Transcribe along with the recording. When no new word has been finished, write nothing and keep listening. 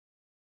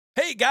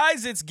Hey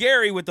guys, it's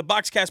Gary with the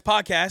Boxcast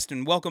Podcast,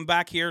 and welcome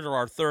back here to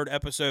our third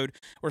episode.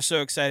 We're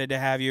so excited to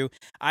have you.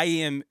 I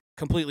am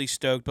completely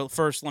stoked, but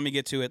first, let me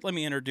get to it. Let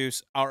me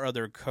introduce our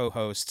other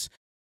co-hosts.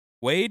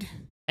 Wade?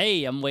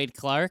 Hey, I'm Wade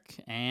Clark,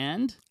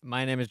 and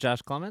my name is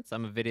Josh Clements.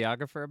 I'm a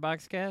videographer at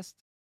Boxcast.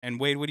 And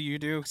Wade, what do you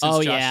do?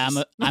 I'm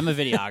a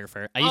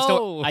videographer.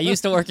 I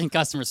used to work in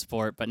customer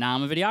support, but now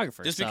I'm a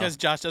videographer. Just because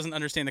Josh doesn't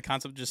understand the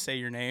concept, just say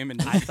your name.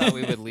 And I thought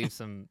we would leave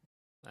some.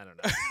 I don't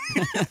know.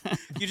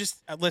 You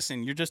just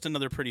listen. You're just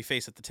another pretty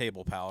face at the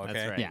table, pal. Okay.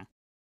 That's right. Yeah.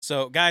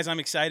 So, guys, I'm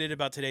excited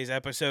about today's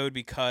episode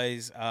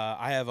because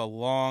I have a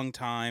long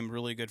time,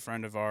 really good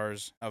friend of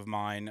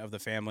mine, of the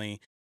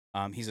family.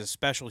 He's a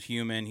special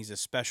human. He's a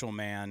special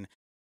man.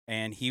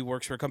 And he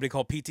works for a company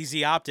called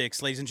PTZ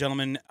Optics. Ladies and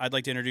gentlemen, I'd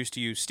like to introduce to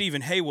you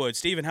Stephen Haywood.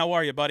 Stephen, how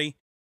are you, buddy?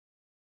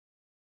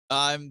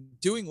 I'm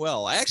doing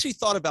well. I actually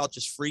thought about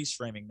just freeze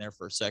framing there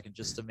for a second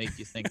just to make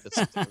you think that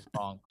something was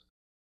wrong.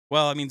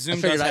 Well, I mean,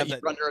 Zoom does have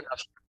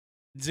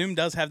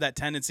that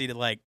tendency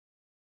to,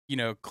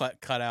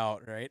 cut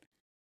out, right?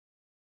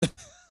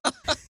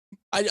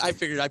 I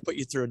figured I put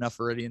you through enough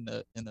already in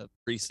the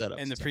pre-setup.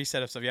 In the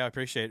pre-setup stuff, yeah, I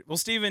appreciate it. Well,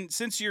 Stephen,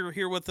 since you're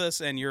here with us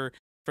and you're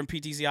from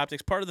PTZ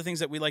Optics, part of the things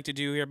that we like to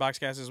do here at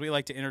Boxcast is we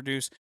like to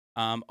introduce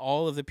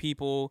all of the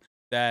people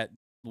that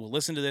will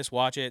listen to this,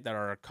 watch it, that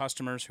are our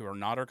customers who are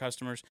not our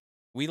customers.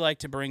 We like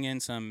to bring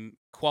in some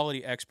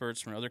quality experts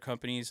from other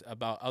companies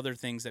about other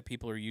things that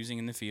people are using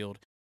in the field.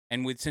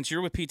 And since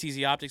you're with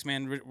PTZ Optics,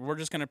 man, we're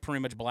just going to pretty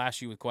much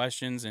blast you with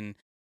questions and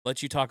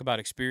let you talk about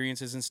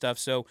experiences and stuff.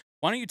 So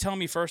why don't you tell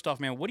me first off,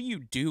 man, what do you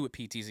do at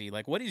PTZ?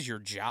 Like, what is your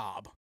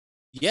job?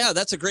 Yeah,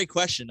 that's a great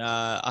question.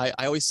 I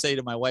always say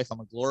to my wife, I'm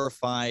a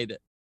glorified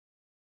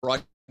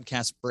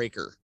broadcast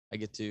breaker. I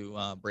get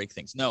to break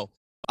things. No,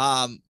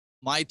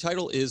 my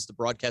title is the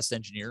broadcast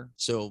engineer.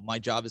 So my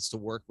job is to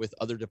work with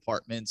other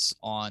departments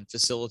on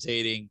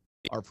facilitating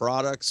our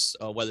products,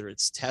 whether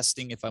it's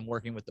testing, if I'm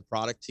working with the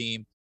product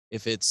team,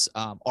 if it's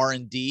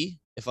R&D,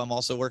 if I'm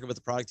also working with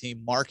the product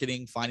team,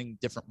 marketing, finding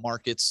different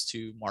markets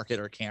to market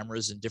our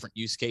cameras and different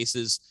use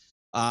cases,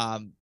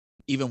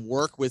 even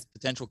work with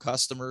potential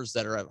customers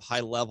that are at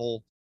high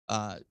level,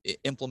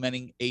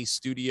 implementing a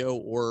studio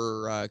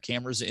or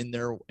cameras in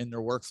their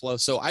workflow.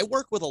 So I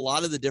work with a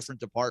lot of the different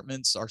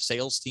departments, our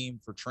sales team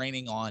for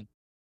training on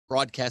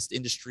broadcast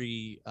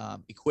industry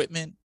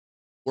equipment,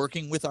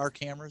 working with our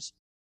cameras.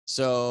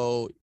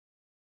 So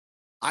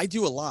I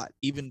do a lot,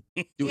 even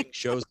doing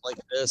shows like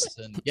this.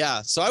 And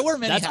yeah, so I wear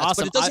many hats,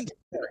 awesome. but it doesn't get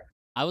boring.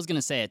 I was going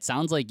to say, it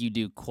sounds like you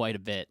do quite a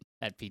bit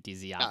at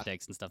PTZ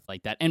Optics and stuff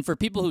like that. And for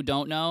people who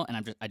don't know, and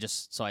I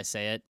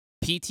say it,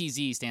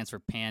 PTZ stands for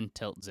Pan,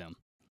 Tilt, Zoom.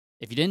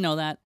 If you didn't know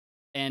that,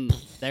 and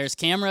there's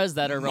cameras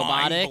that are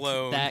robotic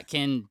that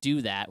can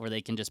do that, where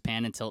they can just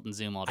pan and tilt and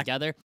zoom all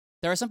together.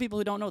 There are some people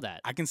who don't know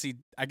that. I can see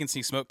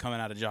smoke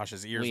coming out of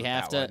Josh's ears. We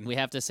have to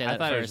say that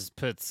thought first. It was just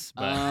puts,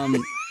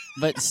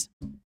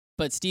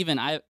 but Stephen,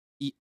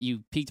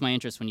 you piqued my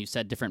interest when you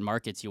said different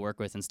markets you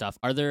work with and stuff.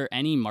 Are there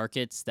any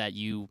markets that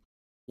you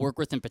work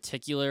with in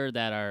particular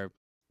that are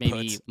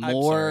maybe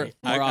more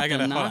often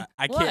than not?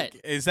 I can't.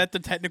 Is that the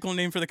technical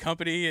name for the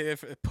company?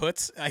 If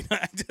puts, I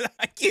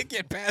can't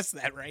get past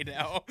that right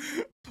now.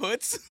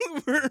 Puts.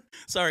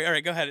 Sorry. All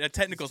right, go ahead.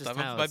 Technical stuff.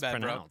 My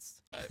bad,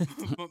 pronounced.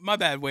 Bro. My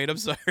bad. Wade, I'm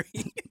sorry.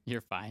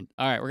 You're fine.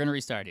 All right, we're gonna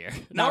restart here.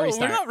 We're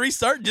not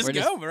restarting. Just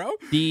go, bro.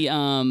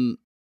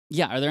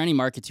 Yeah. Are there any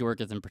markets you work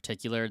with in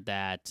particular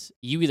that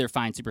you either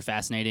find super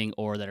fascinating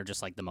or that are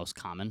just like the most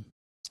common?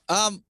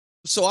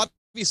 So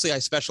obviously I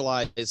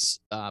specialize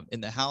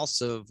in the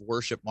house of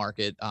worship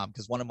market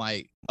because one of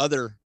my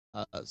other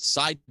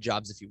side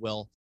jobs, if you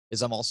will,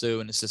 is I'm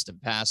also an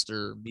assistant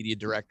pastor, media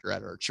director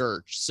at our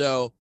church.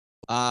 So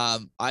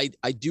I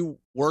do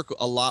work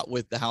a lot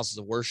with the houses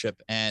of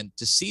worship, and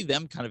to see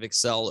them kind of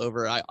excel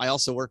over, I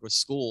also work with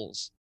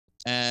schools.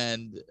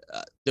 And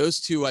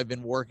those two I've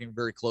been working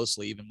very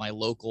closely, even my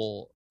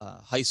local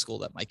high school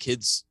that my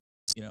kids,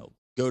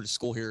 go to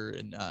school here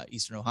in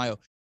Eastern Ohio.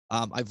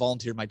 I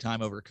volunteered my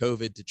time over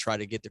COVID to try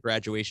to get the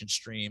graduation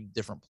stream,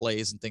 different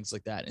plays and things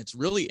like that. And it's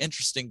really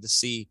interesting to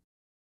see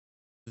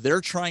they're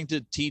trying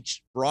to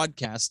teach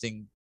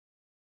broadcasting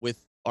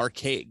with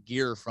archaic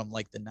gear from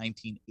like the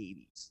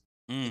 1980s.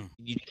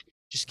 You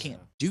just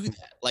can't do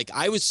that. Like,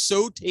 I was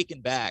so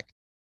taken back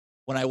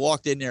when I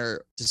walked in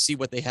there to see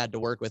what they had to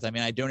work with. I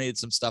mean, I donated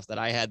some stuff that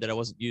I had that I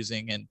wasn't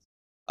using, and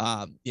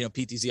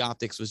PTZ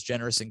Optics was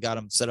generous and got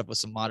them set up with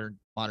some modern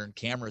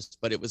cameras.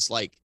 But it was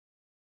like,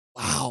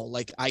 wow,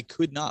 like I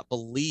could not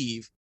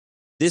believe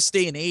this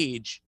day and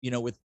age,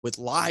 with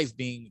live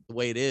being the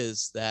way it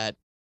is, that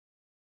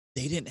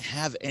they didn't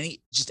have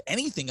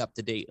anything up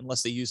to date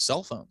unless they used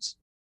cell phones.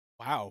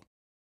 Wow.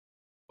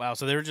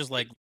 So they were just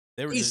like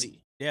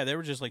Easy. They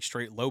were just like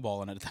straight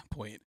lowballing it at that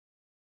point.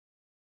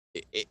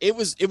 It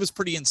was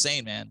pretty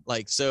insane, man.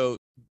 Like, so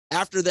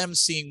after them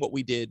seeing what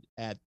we did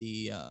at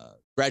the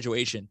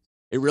graduation,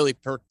 it really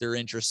perked their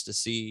interest to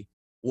see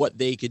what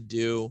they could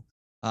do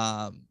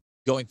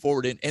going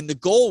forward. And the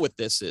goal with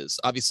this is,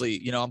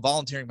 obviously, I'm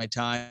volunteering my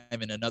time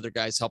and another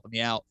guy's helping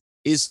me out.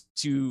 is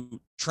to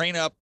train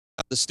up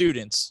the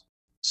students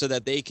so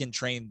that they can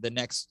train the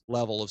next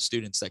level of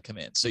students that come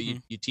in. So you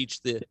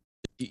teach the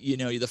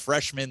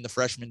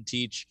freshmen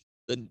teach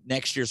the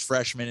next year's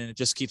freshmen, and it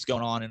just keeps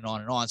going on and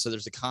on and on. So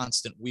there's a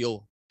constant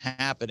wheel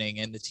happening,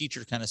 and the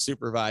teacher kind of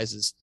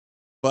supervises.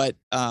 But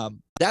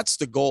that's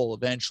the goal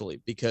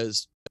eventually,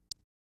 because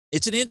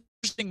it's an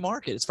interesting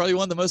market. It's probably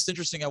one of the most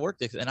interesting I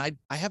worked with, and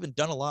I haven't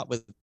done a lot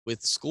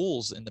with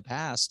schools in the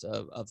past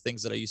of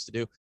things that I used to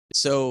do.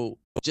 So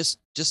just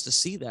to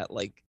see that,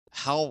 like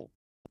how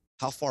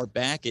far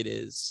back it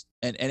is,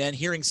 and then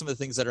hearing some of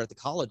the things that are at the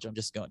college, I'm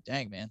just going,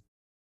 dang, man,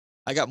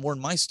 I got more in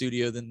my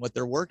studio than what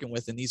they're working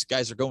with, and these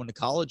guys are going to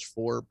college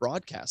for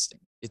broadcasting.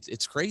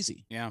 It's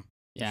crazy. Yeah.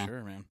 Yeah,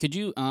 sure, man. Could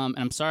you? And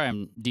I'm sorry,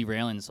 I'm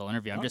derailing this whole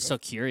interview. I'm just so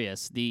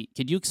curious.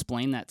 Could you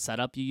explain that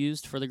setup you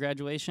used for the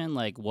graduation?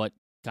 Like what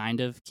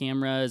kind of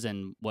cameras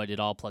and what it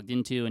all plugged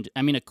into? And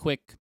I mean, a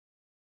quick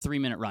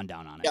 3-minute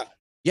rundown on it.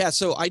 Yeah.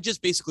 So I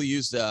just basically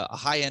used a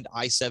high-end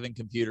i7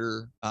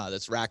 computer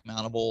that's rack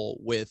mountable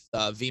with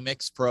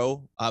vMix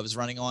Pro. I was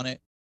running on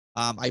it.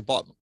 I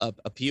bought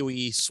a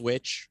PoE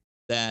switch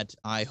that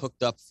I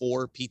hooked up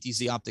 4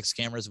 PTZ optics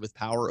cameras with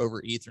power over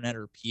Ethernet,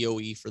 or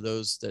PoE for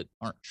those that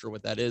aren't sure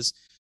what that is.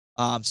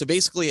 So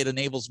basically it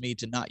enables me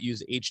to not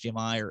use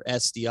HDMI or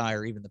SDI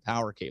or even the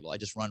power cable. I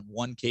just run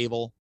one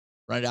cable,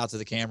 run it out to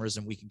the cameras,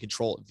 and we can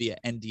control it via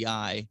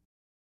NDI,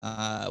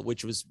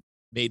 which was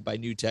made by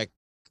NewTek,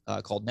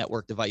 called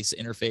Network Device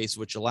Interface,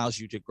 which allows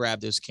you to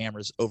grab those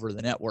cameras over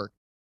the network.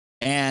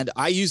 And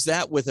I use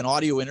that with an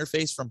audio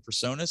interface from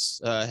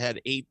PreSonus. Had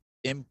 8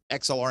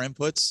 XLR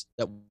inputs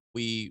that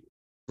we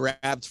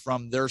grabbed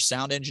from their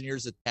sound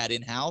engineers that had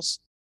in-house.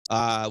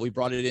 We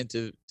brought it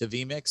into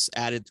vMix,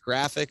 added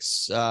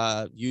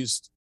graphics,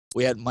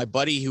 we had my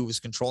buddy who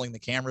was controlling the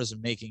cameras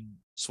and making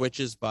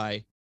switches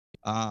by,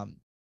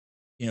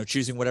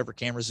 choosing whatever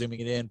camera,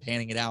 zooming it in,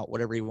 panning it out,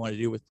 whatever he wanted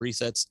to do with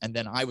presets. And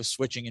then I was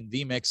switching in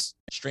vMix,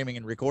 streaming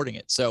and recording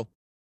it. So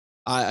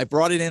I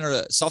brought it in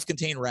a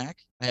self-contained rack.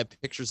 I have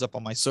pictures up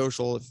on my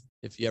social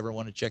if you ever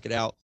want to check it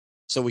out.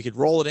 So we could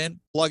roll it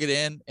in, plug it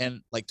in, and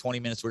like 20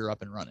 minutes we were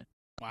up and running.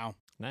 Wow.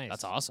 Nice.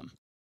 That's awesome.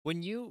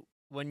 When you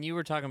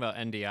were talking about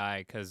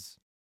NDI, because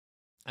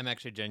I'm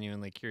actually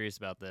genuinely curious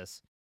about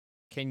this,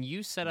 can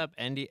you set up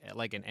an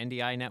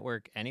NDI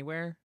network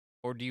anywhere,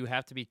 or do you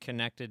have to be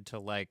connected to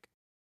like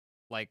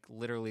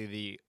literally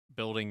the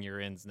building you're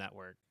in's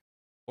network,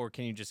 or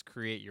can you just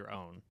create your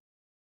own?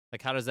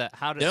 Like how does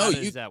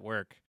that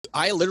work?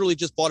 I literally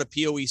just bought a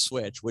PoE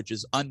switch, which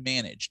is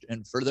unmanaged.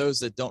 And for those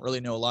that don't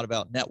really know a lot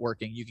about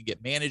networking, you can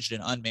get managed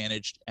and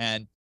unmanaged.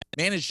 And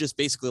managed just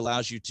basically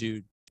allows you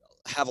to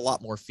have a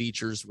lot more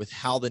features with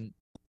how the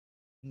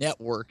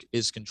network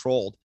is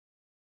controlled.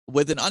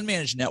 With an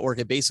unmanaged network,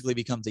 it basically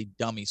becomes a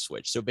dummy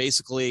switch. So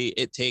basically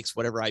it takes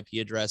whatever IP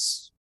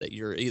address that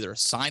you're either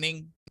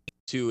assigning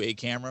to a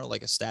camera,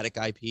 like a static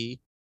IP,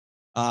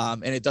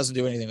 and it doesn't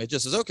do anything. It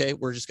just says, okay,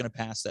 we're just going to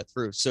pass that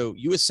through. So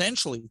you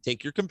essentially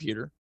take your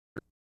computer,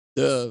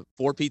 the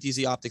 4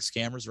 PTZ optics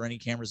cameras or any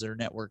cameras that are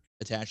network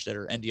attached that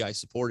are NDI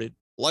supported,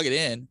 plug it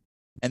in,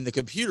 and the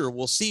computer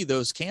will see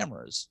those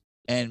cameras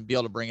and be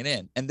able to bring it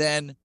in. And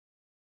then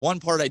one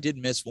part I did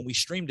miss, when we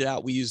streamed it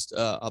out, we used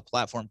a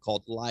platform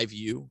called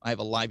LiveView. I have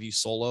a LiveView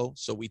Solo.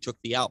 So we took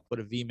the output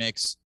of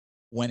vMix,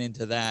 went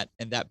into that,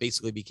 and that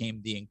basically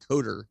became the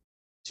encoder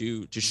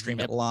to stream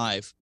it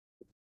live.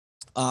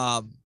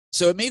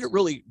 So it made it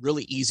really,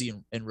 really easy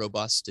and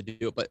robust to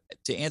do it. But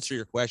to answer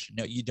your question,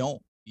 no, you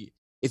don't.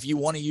 If you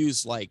want to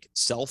use like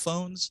cell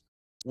phones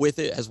with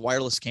it as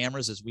wireless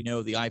cameras, as we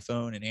know the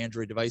iPhone and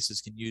Android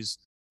devices can use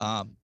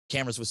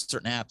cameras with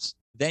certain apps,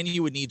 then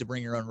you would need to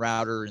bring your own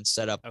router and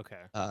set up. Okay,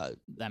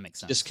 that makes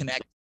sense. Just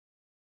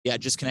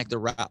connect a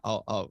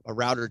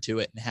router to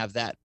it and have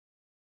that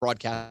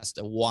broadcast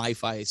a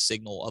Wi-Fi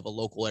signal of a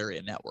local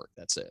area network.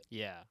 That's it.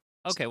 Yeah.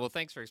 Okay. Well,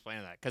 thanks for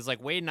explaining that. Because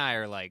like Wade and I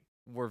are like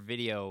we're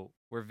video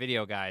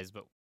guys,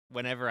 but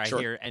whenever I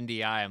hear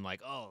NDI, I'm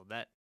like, oh,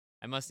 that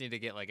I must need to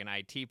get like an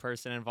IT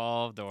person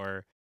involved,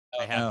 or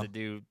I have to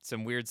do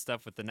some weird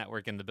stuff with the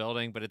network in the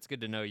building. But it's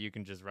good to know you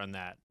can just run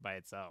that by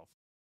itself.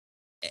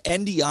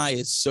 NDI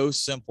is so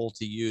simple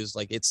to use.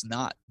 Like it's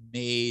not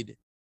made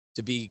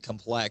to be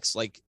complex.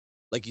 Like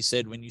you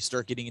said, when you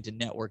start getting into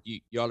network,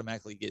 you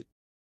automatically get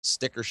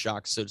sticker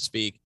shock, so to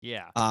speak.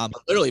 Yeah.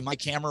 Literally my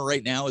camera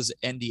right now is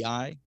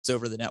NDI. It's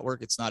over the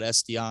network. It's not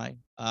SDI.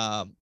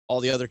 All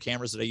the other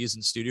cameras that I use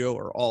in studio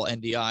are all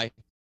NDI.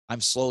 I'm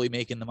slowly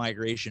making the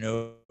migration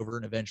over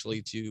and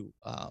eventually to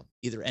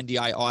either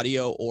NDI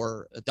audio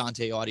or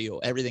Dante audio,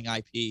 everything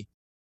IP.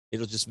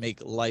 It'll just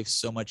make life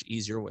so much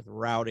easier with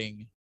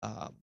routing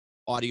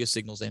audio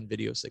signals and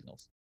video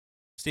signals.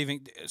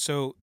 Steven,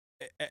 so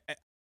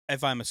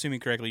if I'm assuming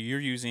correctly, you're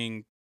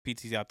using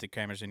PTZ optic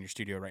cameras in your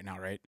studio right now,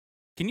 right?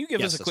 Can you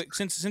give us a quick,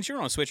 since you're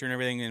on a switcher and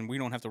everything, and we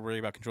don't have to worry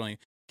about controlling,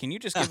 can you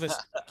just give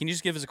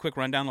us a quick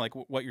rundown, like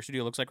what your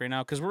studio looks like right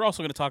now? Because we're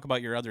also going to talk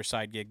about your other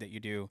side gig that you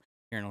do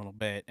here in a little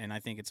bit, and I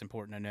think it's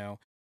important to know.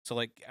 So,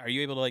 like, are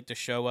you able to to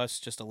show us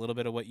just a little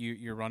bit of what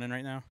you're running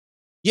right now?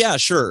 Yeah,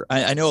 sure.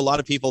 I know a lot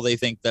of people, they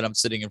think that I'm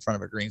sitting in front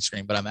of a green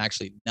screen, but I'm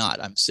actually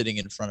not. I'm sitting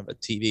in front of a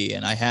TV,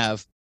 and I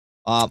have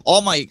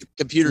all my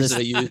computers that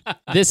I use.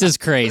 This is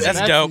crazy.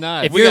 That's dope.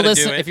 nuts. If We you're gotta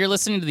do it. if you're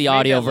listening to the Make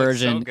audio that look so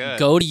version, good.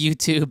 go to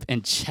YouTube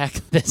and check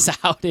this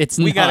out. It's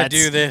We got to nuts.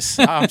 do this.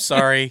 I'm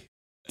sorry.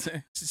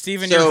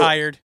 Steven, So- you're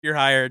hired. You're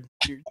hired.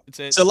 That's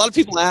it. So a lot of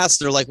people ask,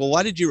 they're like, well,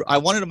 why did you? I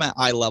wanted them at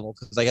eye level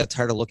because I got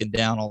tired of looking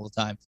down all the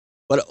time.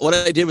 But what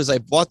I did was I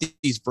bought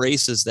these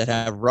braces that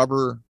have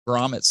rubber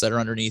grommets that are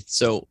underneath.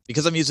 So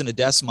because I'm using a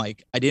desk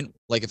mic, I didn't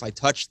like if I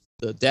touched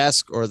the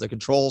desk or the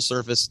control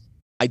surface,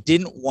 I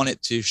didn't want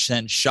it to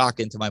send shock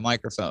into my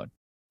microphone.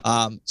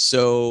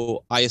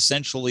 So I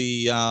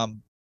essentially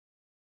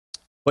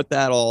put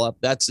that all up.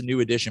 That's a new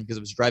addition because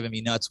it was driving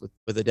me nuts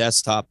with a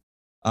desktop.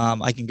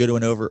 I can go to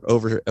an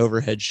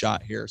overhead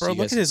shot here. Bro, you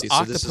look guys at can his see.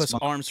 So this is octopus my-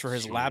 arms for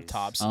his Jeez.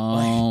 laptops.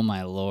 Oh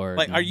my lord!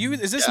 Like, are you?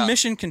 Is this Yeah.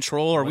 mission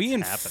control? Are we What's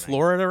in happening?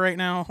 Florida right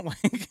now?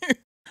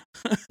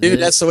 Like, Dude,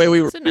 that's the way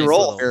we It's a nice roll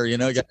little- here. You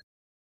know, gotta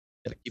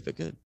keep it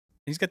good.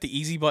 he's got the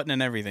easy button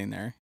and everything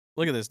there.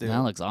 Look at this dude. That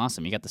looks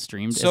awesome. You got the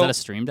stream. Is So- that a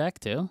stream deck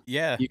too?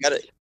 Yeah. You got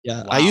it.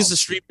 Yeah, Wow. I use the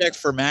Stream Deck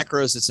for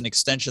macros. It's an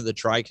extension of the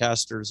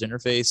TriCaster's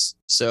interface.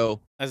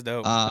 So That's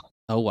dope.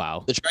 Oh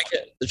wow! the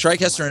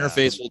TriCaster Oh my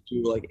interface will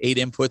do like 8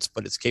 inputs,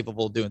 but it's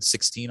capable of doing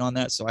 16 on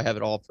that. So I have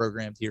it all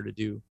programmed here to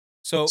do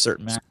So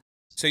certain mac.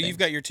 so you've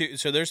got your two.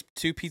 So there's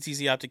two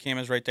PTZ optic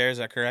cameras right there. Is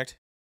that correct?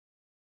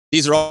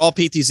 These are all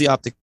PTZ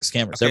optics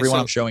cameras. Okay, Everyone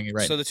so- I'm showing you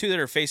right So now. the two that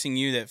are facing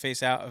you, that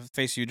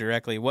face you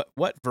directly. What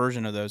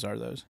version of those are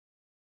those?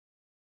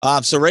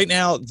 So right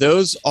now,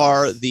 those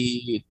are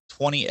the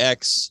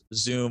 20x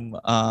zoom.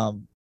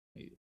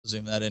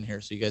 Zoom that in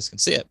here so you guys can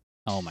see it.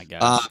 Oh my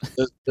gosh!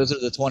 Those are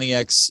the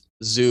 20x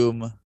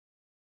zoom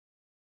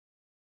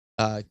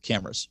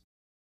cameras.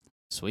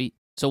 Sweet.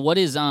 So what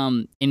is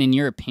and in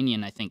your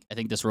opinion, I think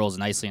this rolls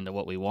nicely into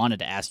what we wanted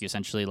to ask you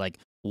essentially, like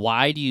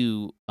why do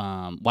you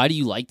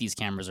like these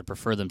cameras or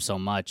prefer them so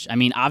much? I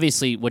mean,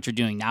 obviously what you're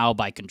doing now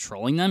by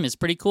controlling them is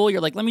pretty cool.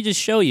 You're like, let me just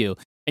show you.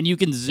 And you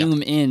can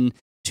zoom in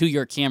to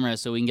your camera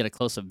so we can get a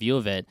close-up view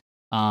of it.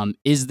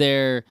 Is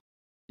there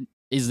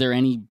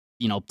any,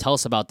 tell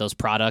us about those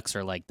products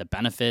or like the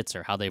benefits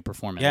or how they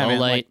perform in Yeah, low man,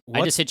 light. like, I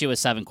what's- just hit you with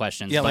 7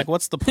 questions. Yeah, but like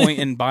what's the point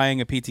in buying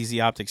a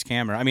PTZ optics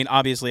camera? I mean,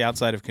 obviously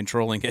outside of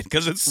controlling it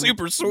because it's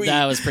super sweet.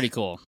 that was pretty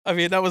cool. I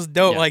mean, that was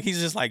dope. Yeah. Like he's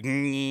just like,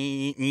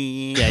 Yeah,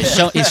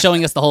 he's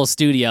showing us the whole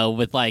studio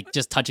with like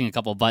just touching a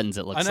couple buttons.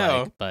 It looks I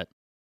know. like, but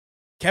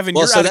Kevin,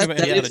 Well, you're so out, that- of,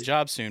 that out of is- a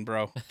job soon,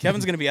 bro.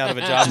 Kevin's gonna be out of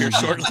a job here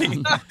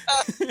shortly.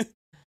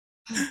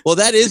 Well,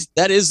 that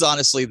is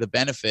honestly the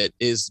benefit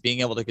is being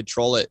able to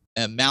control it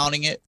and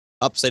mounting it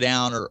upside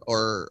down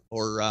or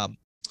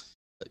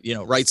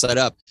right side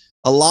up.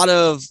 A lot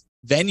of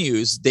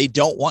venues, they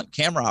don't want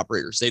camera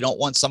operators. They don't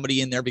want somebody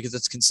in there because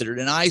it's considered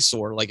an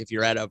eyesore. Like if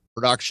you're at a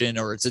production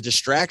or it's a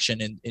distraction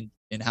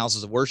in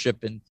houses of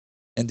worship and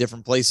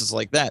different places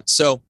like that.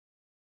 So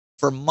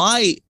for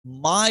my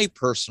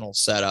personal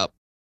setup,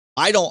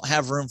 I don't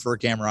have room for a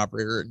camera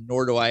operator,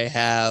 nor do I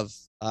have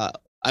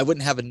I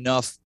wouldn't have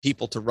enough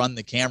people to run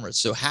the cameras.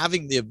 So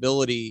having the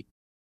ability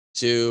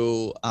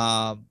to,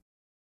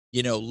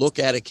 look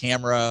at a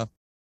camera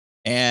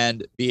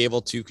and be able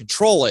to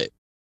control it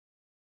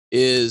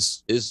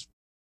is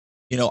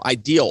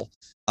ideal.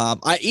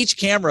 Each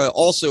camera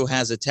also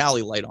has a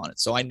tally light on it,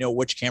 so I know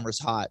which camera's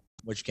hot,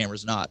 which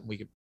camera's not. We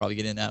could probably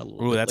get in that a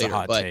little Ooh, bit that's later. a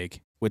hot but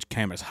take. Which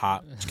camera's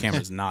hot? Which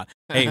camera's not?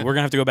 Hey, we're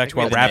gonna have to go back to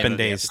I our think we have to rapping nail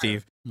the days, answer.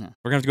 Steve. Yeah.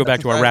 We're gonna have to go back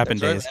to our That's right, rapping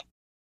that's days. right.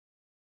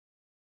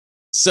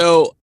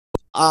 So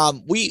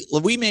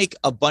we make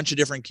a bunch of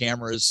different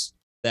cameras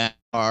that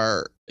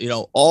are,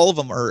 all of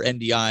them are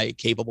NDI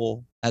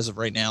capable as of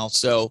right now.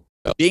 So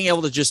being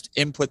able to just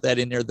input that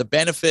in there, the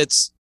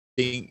benefits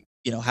being,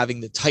 having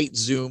the tight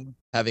zoom,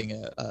 having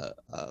a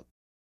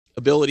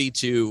ability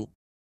to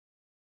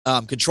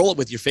control it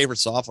with your favorite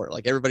software.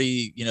 Like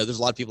everybody, there's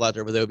a lot of people out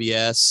there with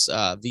OBS,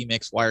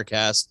 vMix,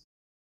 Wirecast,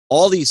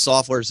 all these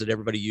softwares that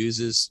everybody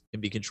uses can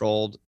be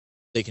controlled.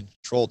 They can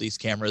control these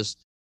cameras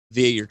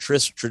via your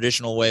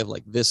traditional way of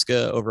like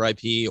Visca over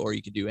IP, or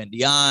you can do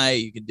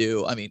NDI, you can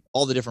do,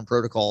 all the different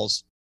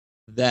protocols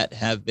that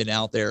have been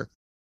out there.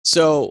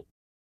 So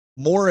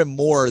more and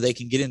more they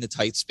can get into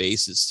tight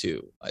spaces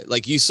too.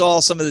 Like you saw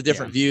some of the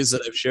different views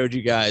that I've showed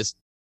you guys.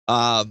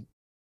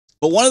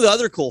 But one of the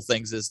other cool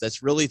things is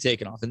that's really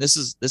taken off. And this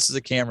is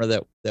a camera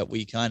that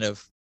we kind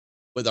of,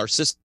 with our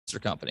sister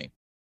company,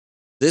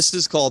 this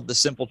is called the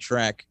Simple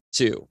Track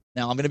 2.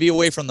 Now I'm going to be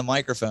away from the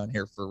microphone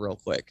here for real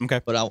quick.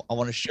 Okay. But I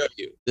want to show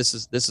you. This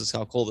is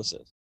how cool this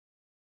is.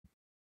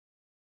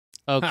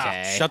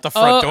 okay. Shut the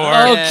front door.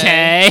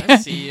 Okay. I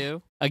see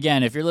you.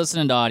 Again, if you're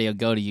listening to audio,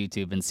 go to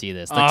YouTube and see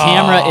this. The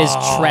camera is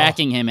Oh.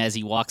 tracking him as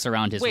he walks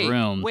around his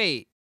room.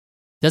 Wait.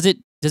 Does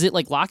it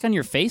like lock on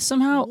your face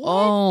somehow? What?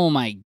 Oh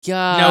my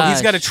god! No,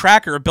 he's got a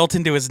tracker built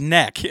into his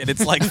neck, and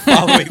it's like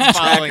following his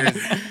Following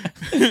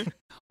tracker.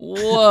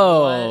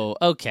 Whoa.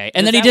 Okay.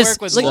 And Does then he that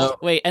just work with like, mul-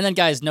 wait. And then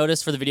guys,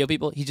 notice for the video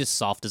people, he just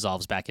soft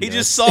dissolves back into. He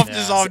just it. soft Yeah.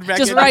 dissolved back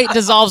just in. right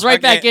dissolves right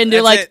Okay, back into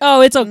that's like, it.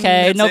 oh, it's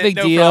okay, That's no it, big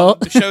no deal. problem.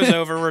 The show's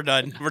over. We're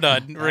done. We're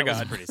done. We're That was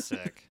gone. pretty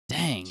sick.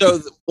 Dang.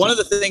 So one of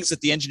the things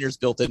that the engineers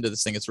built into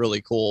this thing, it's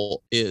really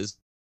cool, is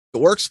it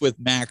works with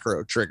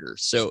macro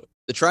triggers. So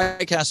the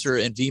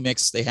TriCaster and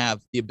vMix, they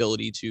have the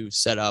ability to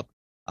set up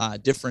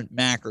different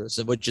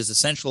macros, which is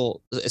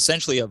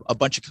essentially a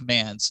bunch of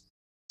commands.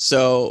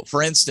 So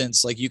for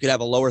instance, like you could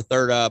have a lower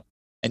third up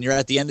and you're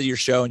at the end of your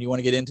show and you want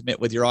to get intimate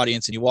with your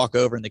audience and you walk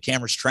over and the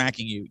camera's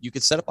tracking you. You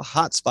could set up a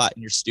hotspot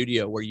in your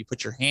studio where you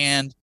put your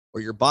hand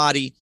or your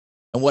body.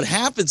 And what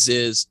happens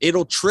is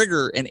it'll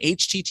trigger an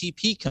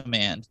HTTP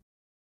command,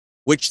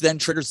 which then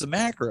triggers the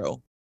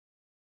macro,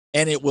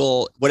 and it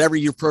will whatever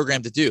you're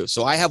programmed to do.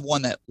 So I have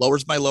one that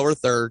lowers my lower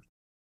third,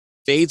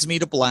 fades me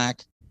to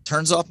black,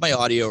 turns off my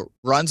audio,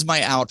 runs my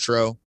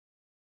outro.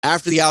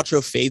 After the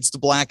outro fades to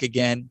black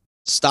again,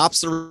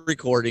 stops the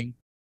recording,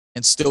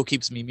 and still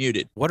keeps me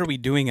muted. What are we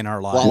doing in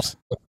our lives?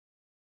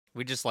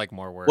 We just like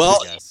more work, Well,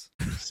 I guess.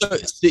 So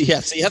you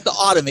have to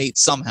automate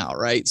somehow,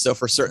 right? So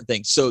for certain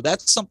things. So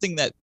that's something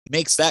that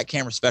makes that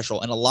camera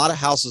special. And a lot of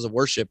houses of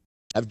worship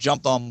have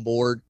jumped on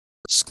board.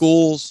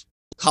 Schools,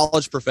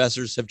 college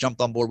professors have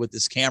jumped on board with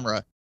this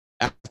camera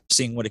after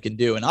seeing what it can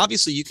do. And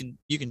obviously you can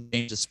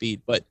change the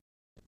speed, but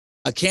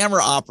a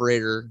camera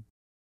operator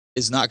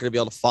is not going to be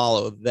able to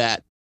follow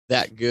that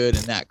good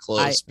and that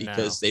close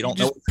because they don't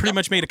You know. just pretty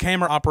much made a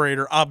camera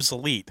operator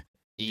obsolete.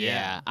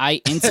 Yeah,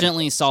 I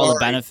instantly saw the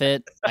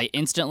benefit. I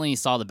instantly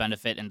saw the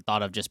benefit and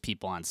thought of just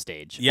people on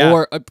stage. Yeah.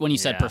 Or when you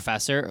said Yeah.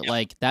 professor,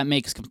 like that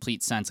makes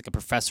complete sense. Like a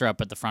professor up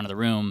at the front of the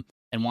room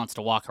and wants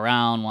to walk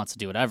around, wants to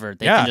do whatever.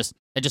 They can just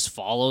it just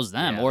follows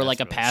them. Yeah, or that's like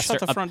a really- pastor,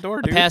 Shut the front door,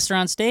 a dude. pastor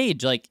on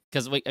stage, like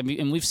because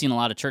and we've seen a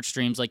lot of church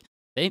streams. Like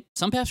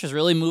some pastors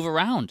really move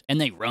around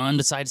and they run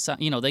to side to side.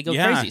 You know, they go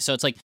Yeah. crazy. So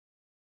it's like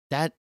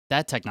that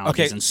technology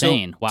Okay, is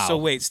insane. Wow. So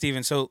wait,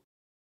 Steven. So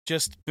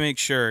just to make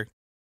sure,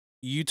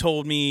 you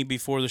told me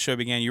before the show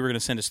began you were going to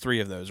send us 3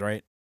 of those,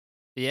 right?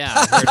 Yeah,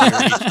 I heard you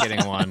were each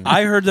getting one.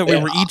 I heard that we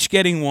were each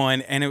getting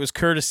one, and it was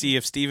courtesy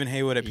of Stephen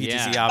Haywood at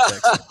PTZ Yeah.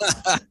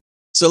 Optics.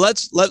 So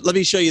let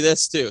me show you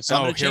this too. So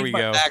I'm going to here change we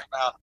my go.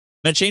 background.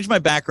 I'm going to change my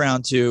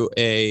background to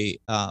the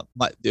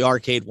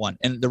arcade one.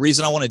 And the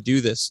reason I want to do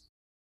this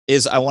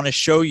is I want to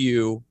show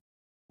you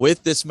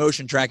with this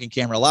motion tracking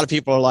camera. A lot of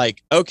people are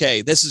like,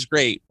 okay, this is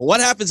great. But what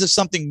happens if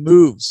something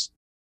moves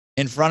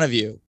in front of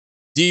you?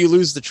 Do you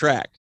lose the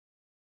track?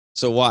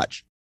 So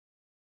watch.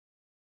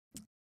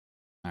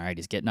 All right,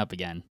 he's getting up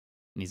again.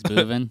 And he's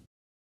moving,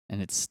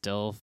 and it's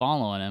still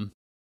following him.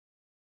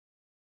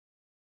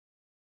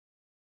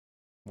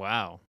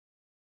 Wow.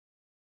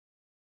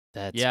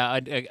 That's Yeah,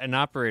 an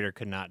operator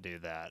could not do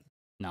that.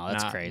 no,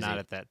 that's not, crazy. Not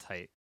at that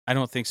tight. I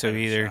don't think so Better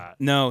either. shot.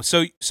 No.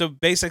 So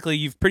basically,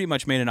 you've pretty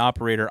much made an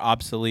operator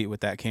obsolete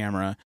with that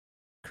camera.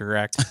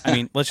 Correct. I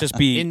mean, let's just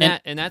be In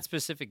that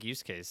specific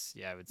use case,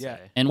 yeah, I would Yeah.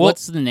 say. And Well-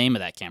 what's the name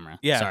of that camera?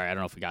 Yeah. Sorry, I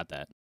don't know if we got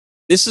that.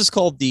 This is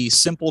called the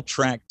Simple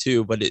Track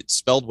 2, but it's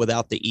spelled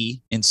without the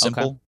E in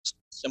Simple.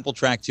 Simple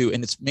Track 2.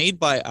 And it's made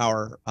by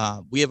our,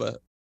 we have a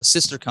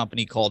sister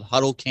company called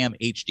HuddleCam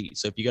HD.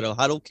 So if you go to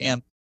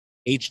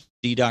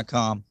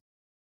huddlecamhd.com,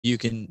 you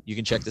can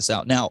check this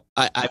out. Now,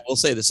 I will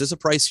say this is a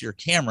pricier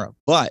camera,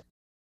 but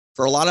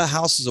for a lot of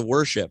houses of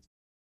worship,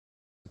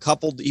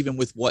 coupled even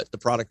with what the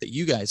product that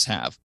you guys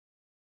have,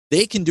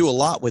 they can do a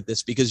lot with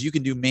this because you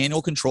can do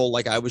manual control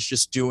like I was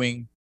just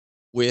doing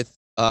with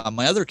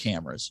my other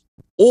cameras,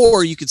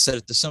 or you could set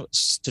it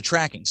to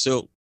tracking.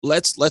 So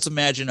let's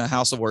imagine a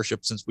house of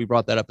worship, since we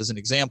brought that up as an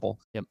example.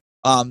 Yep.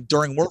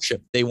 During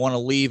worship, they want to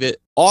leave it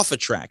off of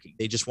tracking.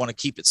 They just want to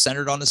keep it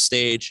centered on the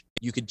stage.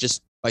 You could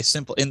just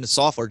in the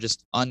software,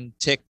 just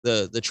untick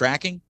the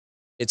tracking.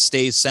 It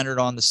stays centered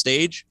on the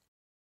stage.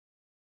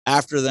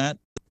 After that,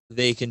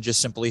 they can just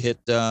simply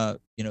hit the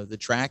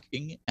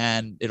tracking,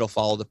 and it'll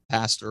follow the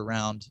pastor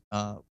around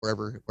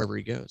wherever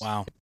he goes.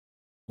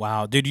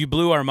 Wow, dude, you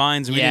blew our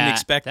minds. We didn't Yeah,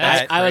 expect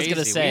That's that. I was crazy.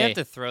 gonna we say- have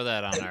to throw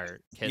that on our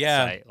kit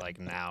Yeah. site like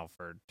now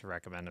to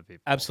recommend to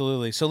people.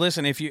 Absolutely. So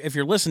listen, if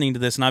you're listening to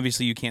this, and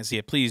obviously you can't see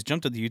it, please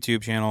jump to the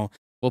YouTube channel.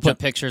 We'll put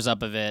pictures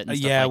up of it. And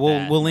stuff Yeah, like we'll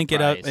that, we'll and the link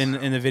it up price.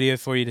 in the video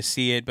for you to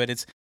see it. But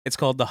it's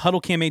called the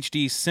HuddleCam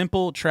HD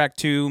Simple Track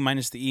 2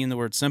 minus the E in the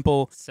word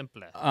simple.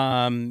 Simple.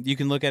 You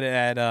can look at it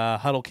at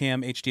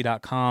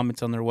huddlecamhd.com.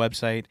 It's on their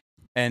website,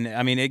 and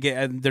I mean,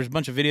 there's a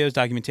bunch of videos,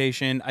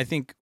 documentation. I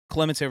think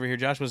Clement's over here.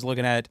 Josh was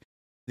looking at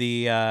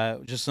the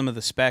just some of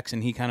the specs,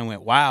 and he kind of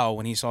went wow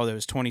when he saw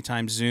those 20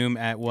 times zoom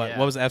at what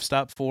was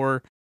f-stop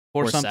for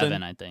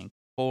 4.7, I think.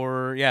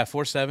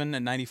 4.7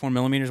 and 94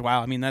 millimeters.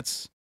 Wow, I mean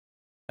that's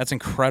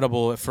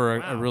incredible for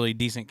a really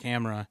decent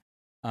camera.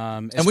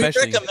 And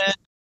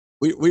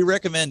we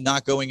recommend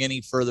not going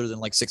any further than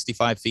like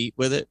 65 feet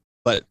with it.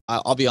 But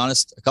I'll be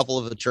honest, a couple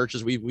of the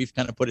churches we've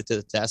kind of put it to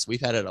the test.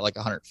 We've had it at like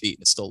 100 feet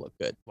and it still looked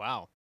good.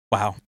 Wow.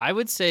 I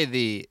would say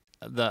the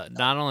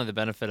not only the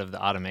benefit of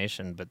the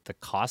automation, but the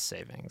cost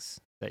savings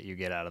that you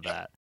get out of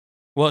that.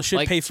 Well, it should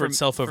Like, pay for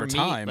itself over me,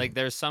 time. Like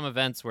there's some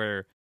events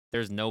where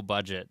there's no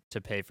budget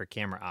to pay for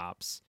camera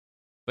ops,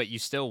 but you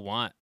still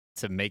want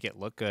to make it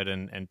look good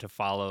and to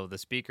follow the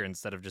speaker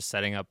instead of just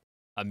setting up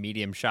a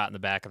medium shot in the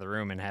back of the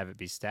room and have it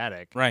be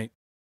static. Right.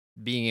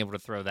 Being able to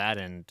throw that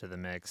into the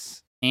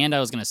mix. And I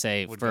was going to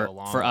say, Would go a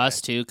long for us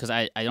way. too, because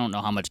I don't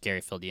know how much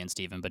Gary filled you in,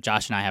 Steven, but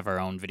Josh and I have our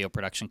own video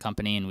production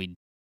company, and we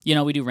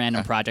do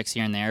random projects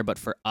here and there. But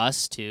for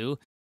us too,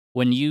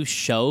 when you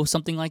show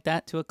something like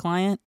that to a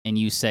client and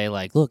you say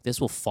like, look,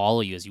 this will follow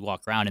you as you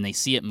walk around, and they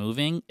see it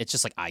moving, it's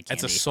just like eye candy.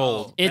 It's a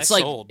sold. It's That's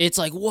like sold. it's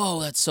like,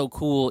 whoa, that's so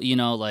cool,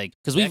 like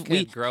because That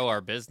we could grow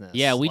our business.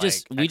 Yeah, we like,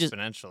 just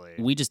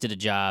exponentially. we just did a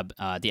job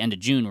at the end of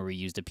June where we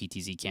used a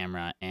PTZ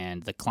camera,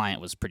 and the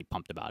client was pretty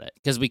pumped about it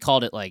because we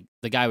called it like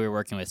the guy we were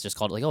working with just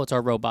called it like, oh, it's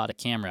our robotic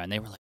camera, and they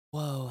were like,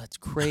 whoa, that's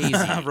crazy,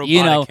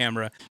 Robotic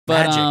camera.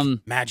 But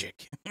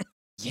Magic.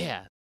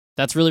 yeah,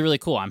 that's really really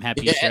cool. I'm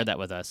happy you shared that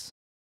with us.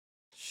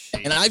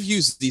 And I've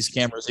used these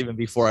cameras even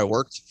before I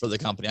worked for the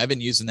company. I've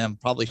been using them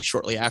probably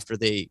shortly after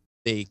they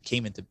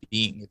came into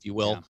being, if you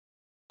will.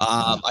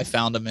 Yeah. I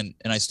found them and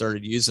I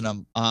started using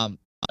them.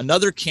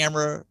 Another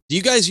camera. Do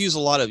you guys use a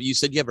lot of? You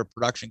said you have a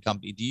production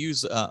company. Do you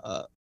use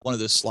one of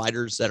those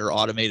sliders that are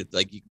automated?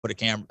 Like you put a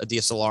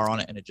DSLR on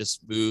it, and it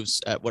just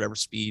moves at whatever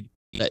speed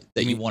that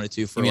you want it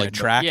to for mean like a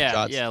track?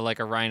 shots? Yeah, like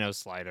a Rhino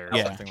slider or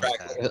Yeah. something like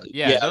Track, that.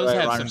 yeah, those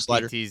right, have Rhino some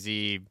slider.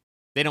 PTZ.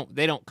 They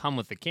don't come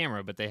with the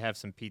camera, but they have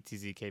some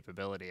PTZ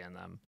capability in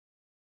them.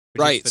 We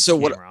just Right. put So the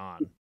what camera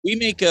on. we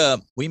make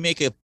an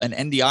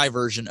NDI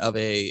version of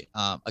a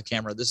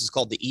camera. This is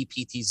called the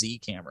ePTZ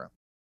camera.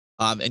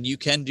 And you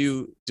can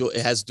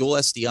it has dual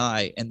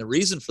SDI, and the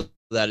reason for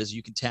that is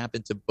you can tap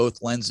into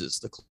both lenses,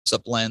 the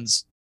close-up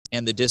lens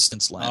and the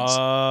distance lens.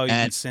 Oh, you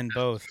can and send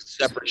both.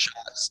 separate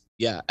shots,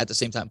 yeah, at the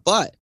same time.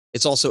 But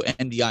it's also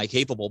NDI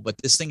capable. But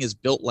this thing is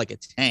built like a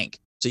tank,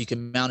 so you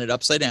can mount it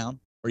upside down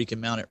or you can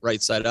mount it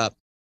right side up.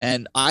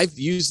 And I've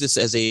used this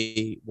as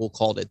we'll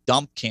call it a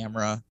dump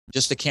camera,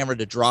 just a camera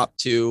to drop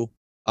to.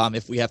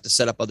 If we have to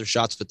set up other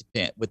shots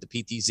with the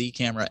PTZ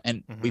camera,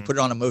 and we put it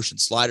on a motion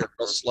slider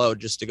real slow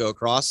just to go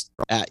across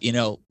at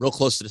real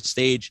close to the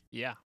stage.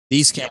 Yeah,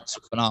 These cameras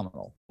are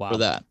phenomenal for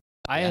that.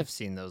 I have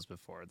seen those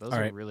before. Those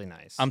are really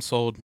nice. I'm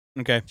sold.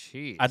 Okay.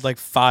 Jeez. I'd like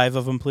 5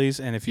 of them,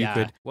 please. And if you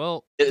could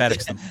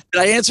FedEx them.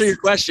 Did I answer your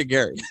question,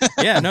 Gary?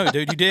 Yeah, no,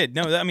 dude, you did.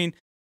 No, I mean,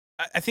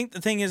 I think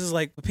the thing is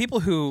like people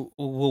who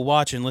will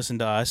watch and listen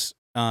to us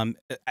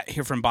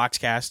here from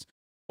Boxcast,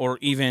 or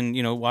even,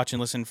 watch and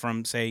listen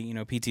from, say,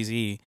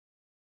 PTZ,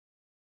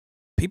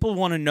 people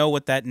want to know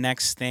what that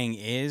next thing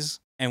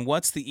is and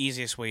what's the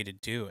easiest way to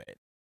do it,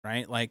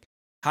 right? Like,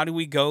 how do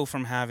we go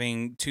from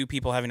having 2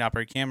 people having to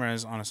operate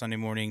cameras on a Sunday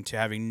morning to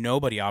having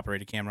nobody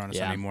operate a camera on a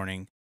Sunday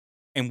morning?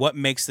 And what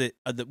makes it,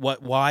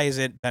 why is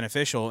it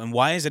beneficial and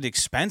why is it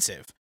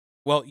expensive?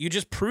 Well, you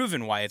just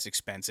proven why it's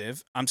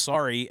expensive. I'm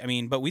sorry. I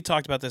mean, but we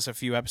talked about this a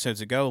few episodes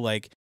ago.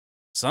 Like,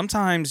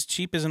 sometimes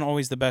cheap isn't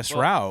always the best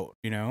route,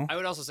 I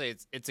would also say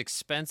it's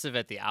expensive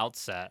at the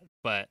outset,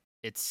 but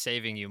it's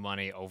saving you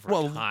money over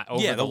time.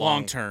 The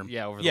long term.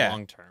 Yeah, over the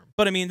long term.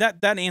 But I mean,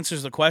 that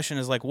answers the question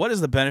is like, what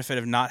is the benefit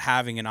of not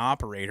having an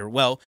operator?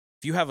 Well,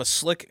 if you have a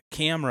slick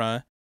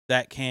camera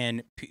that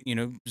can,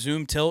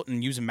 zoom, tilt,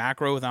 and use a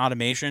macro with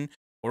automation,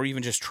 or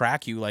even just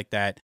track you like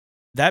that,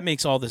 that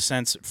makes all the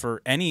sense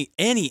for any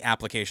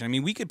application. I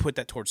mean, we could put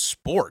that towards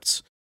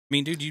sports. I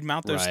mean, dude, you'd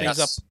mount those things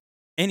up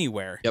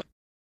anywhere. Yep.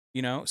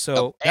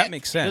 So that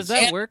makes sense. Does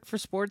that work for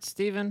sports,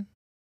 Steven?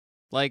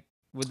 Like,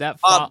 would that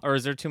or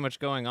is there too much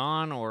going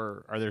on,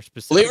 or are there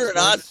specific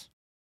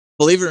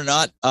Believe it or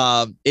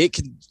not,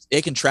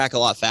 it can track a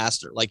lot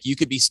faster. Like you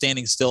could be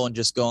standing still and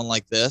just going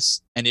like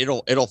this, and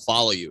it'll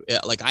follow you.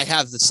 Like I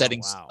have the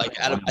settings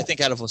I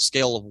think out of a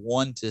scale of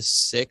 1 to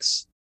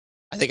 6,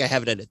 I think I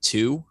have it at a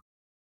 2.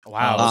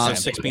 Wow, so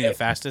 6 being the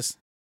fastest.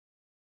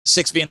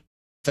 6 being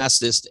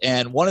fastest.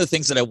 And one of the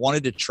things that I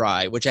wanted to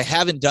try, which I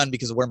haven't done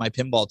because of where my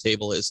pinball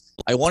table is,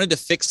 I wanted to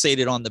fixate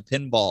it on the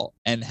pinball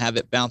and have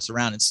it bounce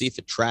around and see if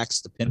it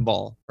tracks the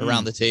pinball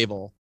around the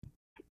table,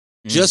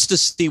 just to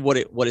see what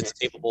it's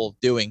capable of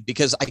doing,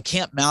 because I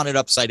can't mount it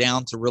upside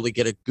down to really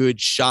get a good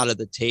shot of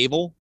the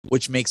table,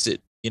 which makes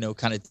it,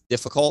 kind of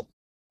difficult.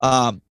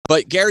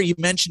 But Gary, you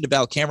mentioned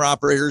about camera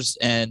operators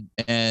and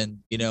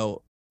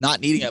not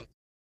needing them.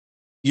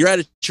 You're at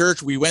a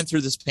church. We went through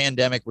this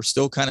pandemic. We're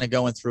still kind of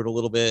going through it a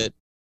little bit.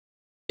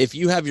 If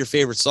you have your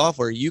favorite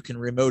software, you can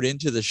remote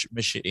into the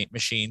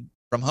machine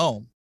from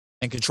home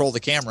and control the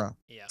camera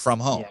from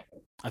home.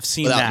 I've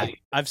seen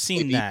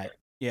that.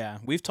 Yeah.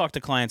 We've talked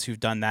to clients who've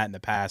done that in the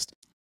past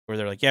where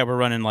they're like, yeah, we're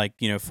running like,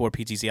 4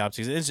 PTZ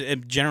optics.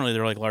 Generally,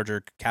 they're like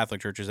larger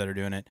Catholic churches that are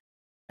doing it.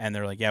 And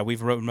they're like, yeah,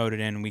 we've remoted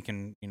in. We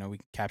can, we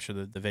can capture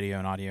the video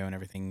and audio and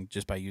everything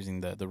just by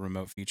using the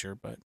remote feature.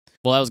 But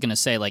I was going to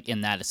say, like,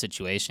 in that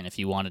situation, if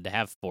you wanted to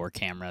have 4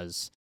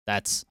 cameras,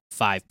 that's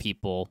 4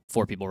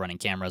 people running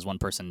cameras, 1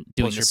 person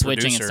doing the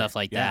switching and stuff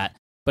like that.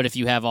 But if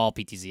you have all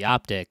PTZ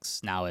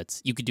optics, now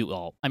you could do it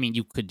all. I mean,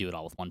 you could do it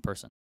all with 1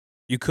 person.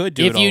 You could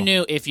do it all.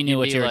 If you knew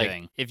what you were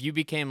doing. If you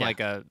became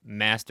like a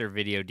master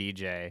video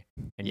DJ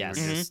and you were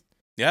just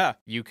Yeah.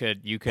 You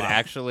could Wow.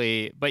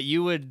 actually, but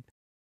you would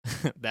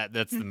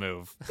that's the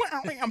move.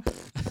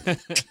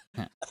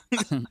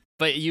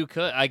 But you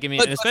could, I mean,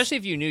 But- especially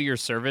if you knew your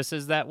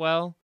services that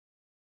well,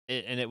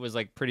 and it was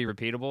like pretty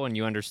repeatable, and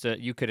you understood,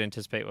 you could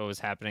anticipate what was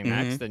happening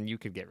next, then you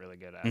could get really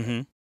good at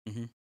it.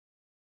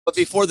 But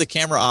before the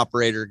camera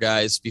operator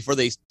guys, before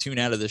they tune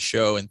out of the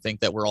show and think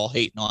that we're all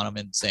hating on them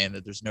and saying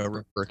that there's no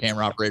room for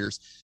camera operators,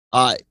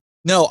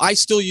 no, I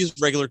still use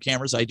regular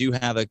cameras. I do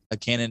have a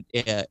Canon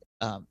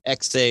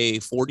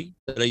XA40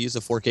 that I use,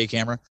 a 4K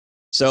camera.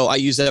 So I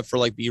use that for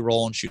like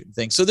B-roll and shooting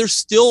things. So there's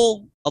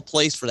still a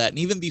place for that. And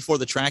even before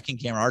the tracking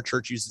camera, our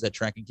church uses that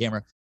tracking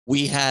camera.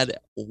 We had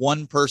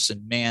one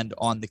person manned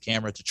on the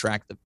camera to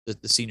track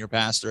the senior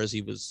pastor as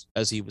he was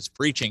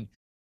preaching.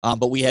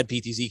 But we had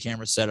PTZ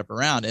cameras set up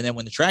around. And then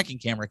when the tracking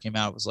camera came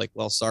out, it was like,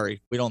 well,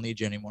 sorry, we don't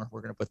need you anymore.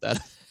 We're going to put that,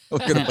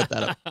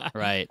 up.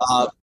 Right.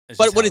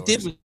 But what it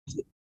did was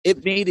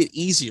it made it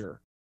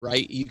easier,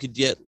 right? You could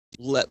get,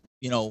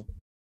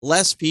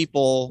 less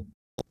people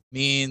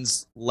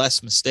means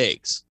less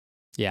mistakes.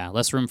 Yeah,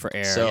 less room for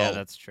error. So- Yeah,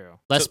 that's true.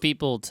 Less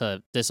people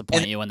to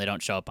disappoint you when they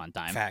don't show up on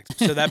time. Fact.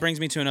 So that brings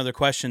me to another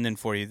question then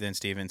for you then,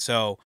 Steven.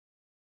 So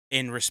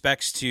in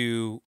respects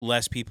to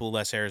less people,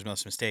 less errors,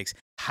 less mistakes,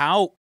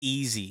 how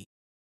easy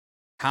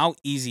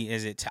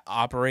is it to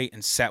operate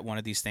and set one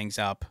of these things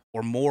up,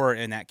 or more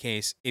in that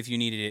case, if you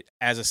needed it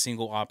as a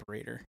single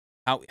operator?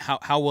 How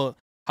well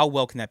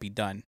can that be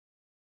done?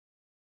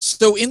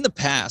 So in the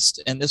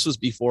past, and this was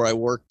before I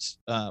worked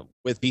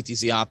with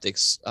PTZ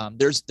Optics,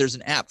 there's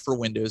an app for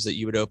Windows that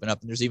you would open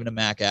up, and there's even a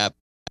Mac app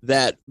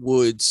that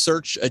would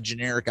search a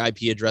generic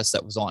IP address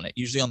that was on it.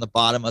 Usually on the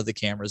bottom of the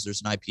cameras,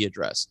 there's an IP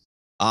address,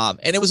 and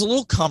it was a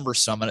little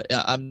cumbersome.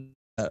 I'm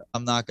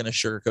not going to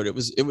sugarcoat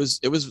it. It was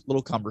a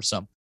little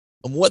cumbersome.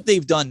 And what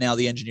they've done now,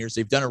 the engineers,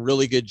 they've done a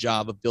really good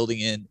job of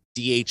building in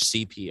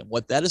DHCP, and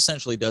what that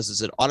essentially does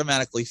is it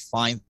automatically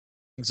finds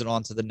it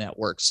onto the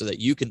network so that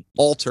you can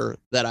alter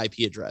that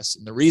IP address.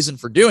 And the reason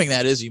for doing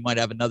that is you might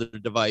have another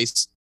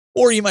device,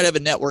 or you might have a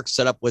network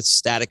set up with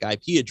static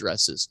IP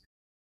addresses.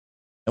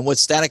 And what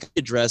static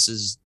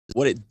addresses,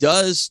 what it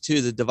does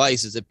to the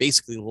device is it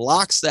basically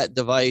locks that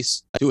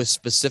device to a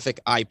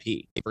specific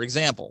IP. For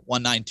example,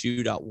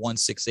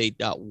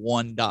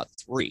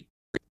 192.168.1.3.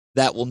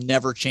 That will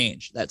never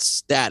change. That's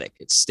static.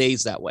 It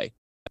stays that way.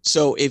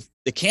 So if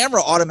the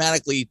camera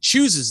automatically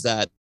chooses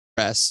that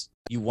address,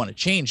 you want to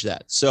change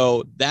that.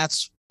 So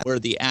that's where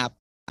the app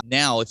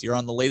now, if you're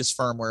on the latest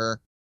firmware,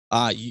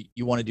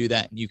 you want to do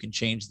that, and you can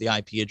change the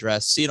IP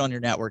address, see it on your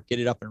network, get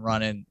it up and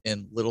running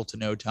in little to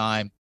no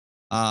time.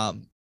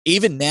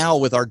 Even now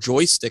with our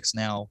joysticks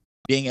now,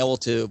 being able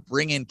to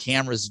bring in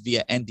cameras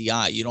via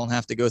NDI, you don't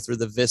have to go through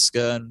the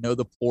VISCA and know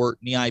the port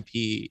and the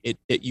IP.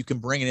 You can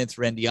bring it in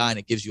through NDI, and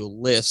it gives you a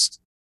list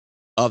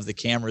of the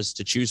cameras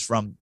to choose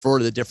from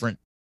for the different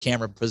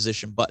camera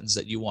position buttons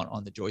that you want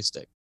on the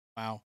joystick.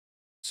 Wow.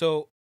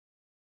 So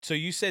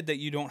you said that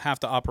you don't have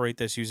to operate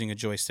this using a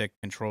joystick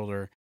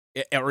controller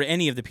or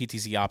any of the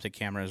PTZ optic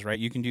cameras, right?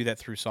 You can do that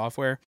through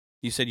software.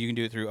 You said you can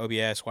do it through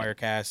OBS,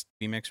 Wirecast,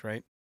 vMix,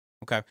 right?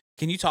 Okay.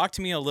 Can you talk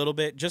to me a little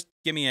bit? Just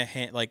give me a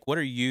hint. Like, what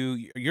are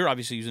you're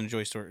obviously using a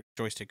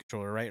joystick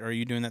controller, right? Or are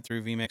you doing that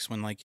through vMix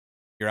when like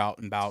you're out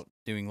and about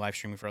doing live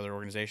streaming for other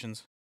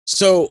organizations?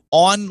 So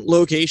on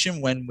location,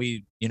 when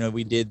we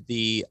did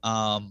the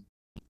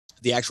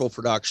actual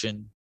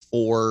production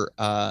for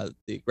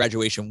the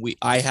graduation,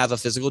 I have a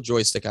physical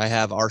joystick. I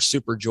have our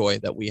Super Joy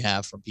that we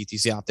have from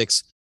PTZ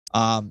Optics.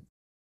 I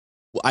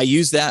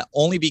use that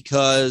only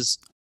because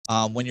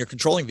when you're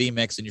controlling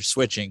vMix and you're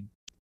switching,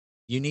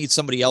 you need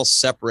somebody else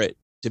separate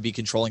to be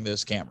controlling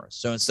those cameras.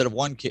 So instead of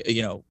 4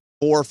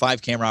 or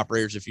 5 camera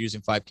operators, if you're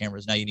using 5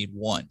 cameras, now you need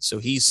 1. So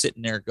he's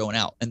sitting there going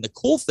out. And the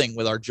cool thing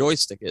with our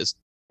joystick is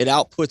it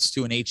outputs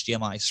to an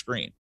HDMI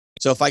screen.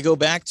 So if I go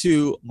back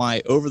to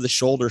my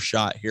over-the-shoulder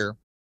shot here,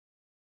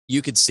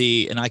 you can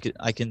see, and I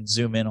can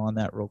zoom in on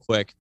that real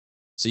quick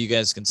so you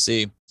guys can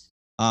see.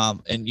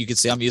 And you can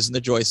see I'm using the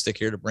joystick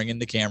here to bring in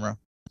the camera.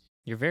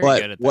 You're very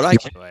But good at that, what by I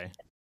the way.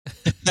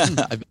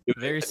 I've been doing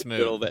Very it smooth.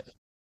 a little bit.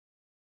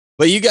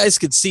 But you guys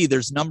can see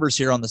there's numbers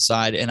here on the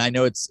side, and I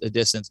know it's a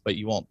distance, but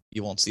you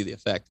won't see the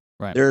effect.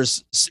 Right.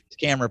 There's 6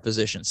 camera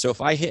positions. So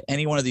if I hit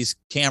any one of these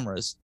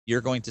cameras,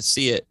 you're going to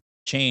see it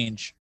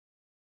change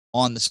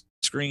on the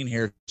screen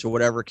here to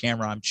whatever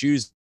camera I'm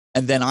choosing.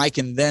 And then I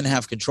can then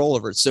have control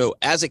over it. So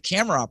as a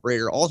camera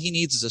operator, all he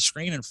needs is a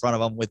screen in front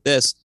of him with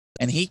this,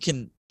 and he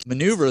can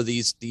maneuver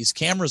these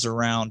cameras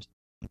around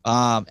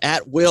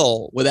at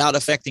will without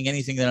affecting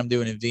anything that I'm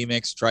doing in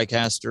vMix,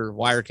 TriCaster,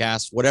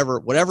 Wirecast,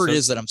 whatever it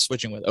is that I'm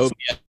switching with. OBS.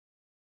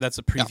 That's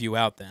a preview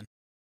out then.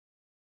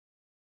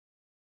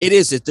 It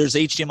is. There's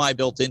HDMI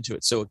built into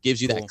it, so it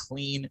gives you Cool. that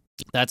clean.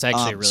 That's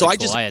actually really so cool. I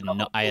just- I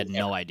had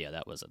no idea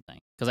that was a thing,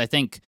 because I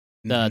think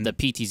the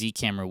PTZ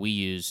camera we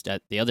used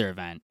at the other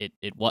event, it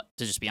what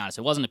to just be honest,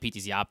 it wasn't a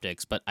PTZ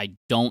Optics, but I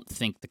don't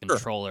think the Sure.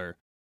 controller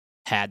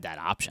had that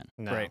option.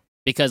 No. Right.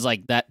 Because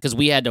because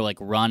we had to like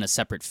run a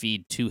separate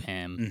feed to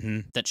him Mm-hmm.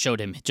 that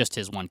showed him just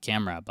his one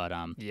camera. But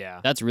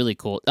Yeah. that's really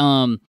cool.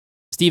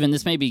 Steven,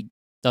 this may be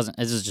doesn't.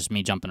 This is just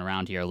me jumping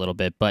around here a little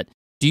bit, but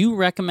do you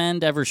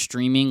recommend ever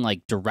streaming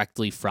like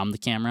directly from the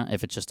camera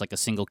if it's just like a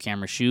single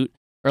camera shoot,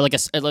 or like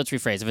let's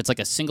rephrase, if it's like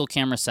a single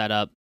camera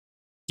setup,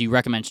 do you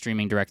recommend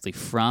streaming directly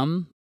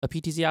from a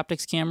PTZ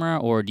Optics camera,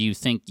 or do you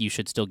think you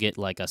should still get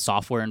like a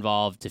software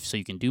involved so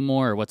you can do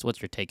more, or what's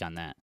your take on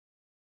that?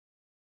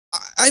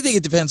 I think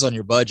it depends on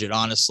your budget,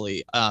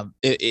 honestly.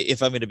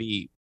 If I'm going to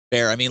be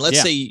fair, I mean,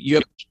 let's say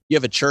you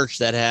have a church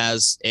that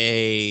has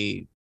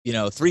a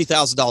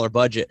 $3,000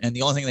 budget, and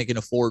the only thing they can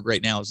afford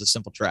right now is a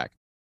simple track,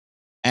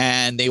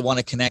 and they want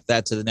to connect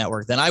that to the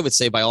network. Then I would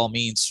say, by all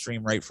means,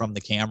 stream right from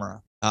the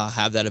camera.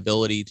 Have that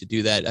ability to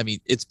do that. I mean,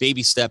 it's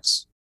baby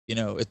steps.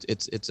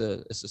 It's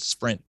a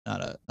sprint,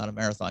 not a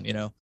marathon.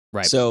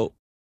 Right. So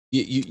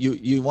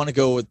you want to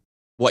go with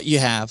what you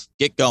have,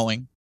 get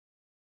going,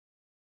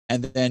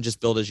 and then just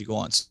build as you go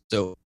on.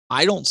 So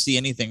I don't see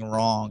anything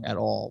wrong at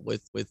all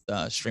with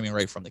streaming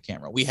right from the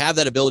camera. We have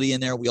that ability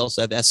in there. We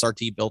also have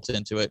SRT built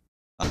into it.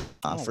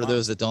 For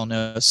those that don't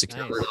know,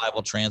 secure,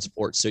 reliable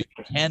transport. So you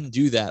can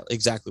do that,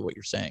 exactly what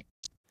you're saying.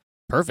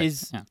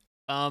 Perfect.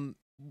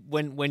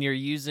 When you're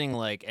using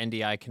like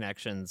NDI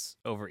connections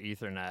over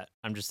Ethernet,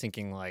 I'm just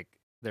thinking like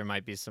there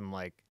might be some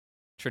like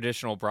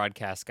traditional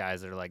broadcast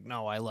guys that are like,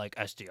 no, I like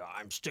SDI.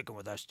 I'm sticking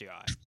with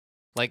SDI.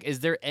 Like, is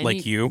there any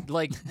like you?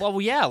 Like,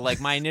 well, yeah. Like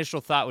my initial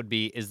thought would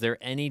be, is there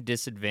any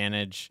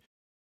disadvantage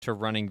to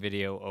running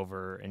video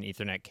over an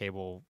Ethernet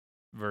cable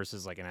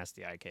versus like an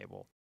SDI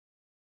cable?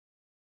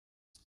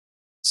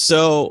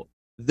 So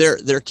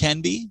there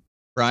can be,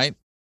 right?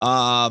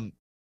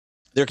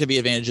 There could be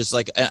advantages,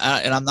 like,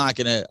 and I'm not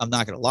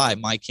gonna lie,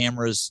 my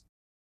cameras,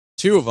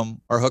 2 of them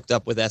are hooked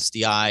up with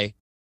SDI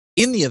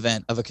in the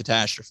event of a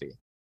catastrophe.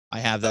 I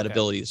have that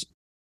ability.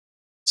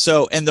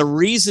 So, and the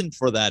reason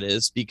for that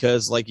is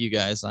because, like you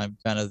guys, I'm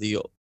kind of the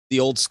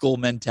old school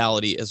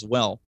mentality as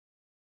well.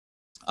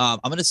 I'm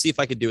gonna see if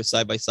I can do a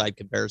side-by-side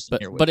comparison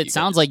here. But it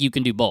sounds like you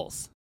can do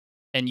both.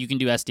 And you can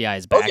do SDI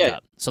as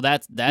backup, so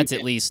that's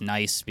at least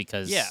nice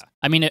because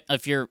I mean,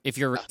 if your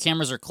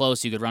cameras are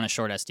close, you could run a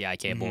short SDI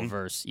cable.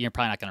 Versus you're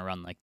probably not going to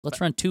run like let's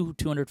run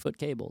 200-foot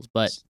cables,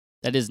 but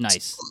that is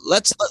nice.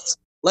 Let's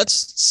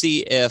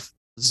see if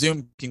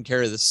Zoom can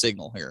carry the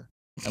signal here,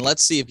 and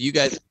let's see if you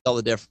guys can tell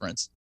the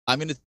difference. I'm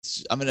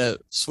gonna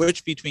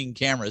switch between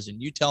cameras,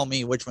 and you tell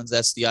me which one's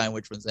SDI and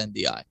which one's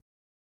NDI.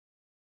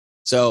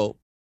 So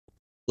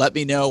let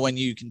me know when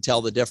you can tell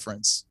the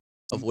difference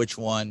of which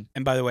one.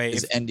 And by the way,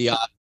 is NDI.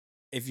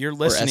 If you're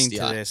listening to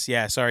this,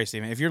 sorry,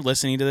 Steven. If you're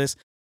listening to this,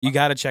 you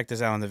got to check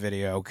this out on the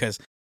video because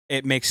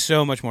it makes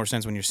so much more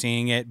sense when you're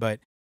seeing it.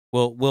 But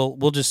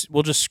we'll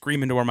just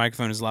scream into our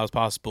microphone as loud as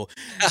possible.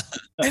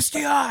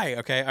 SDI.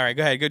 Okay, all right,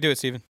 go ahead, go do it,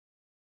 Steven.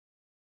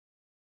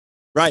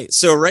 Right.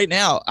 So right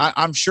now,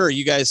 I'm sure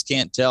you guys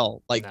can't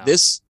tell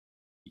this.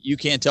 You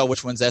can't tell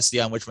which one's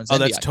SDI and which one's NDI.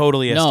 That's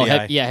totally SDI.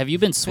 No, have you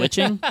been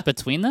switching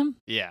between them?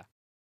 Yeah.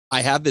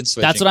 I have been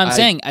switching. That's what I'm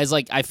saying.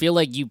 I feel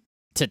like you,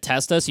 to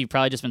test us, you've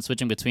probably just been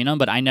switching between them,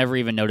 but I never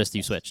even noticed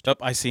you switched. Nope,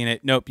 I seen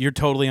it. Nope, you're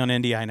totally on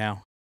NDI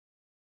now.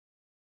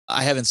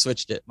 I haven't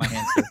switched it. My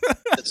hands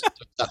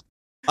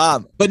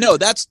but no,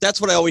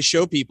 that's what I always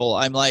show people.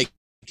 I'm like,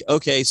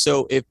 okay,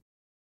 so if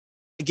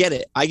I get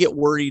it, I get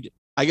worried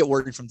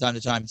from time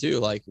to time too.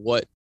 Like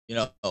what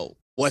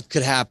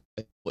could happen?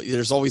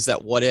 There's always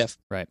that what if.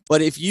 Right.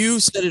 But if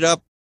you set it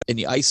up and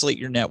you isolate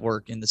your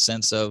network in the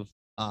sense of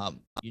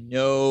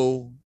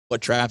what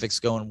traffic's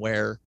going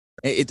where,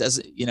 it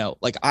doesn't,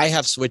 like I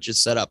have switches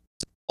set up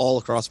all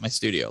across my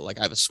studio. Like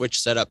I have a switch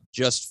set up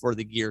just for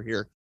the gear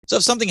here. So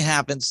if something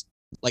happens,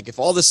 like if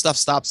all this stuff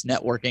stops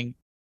networking,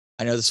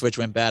 I know the switch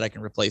went bad, I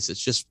can replace it.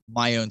 It's just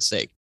my own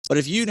sake. But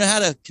if you know how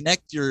to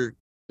connect your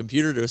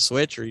computer to a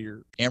switch or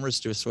your cameras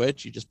to a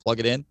switch, you just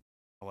plug it in.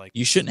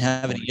 You shouldn't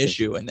have any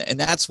issue. And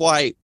that's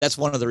one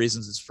of the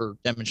reasons is for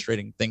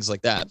demonstrating things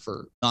like that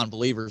for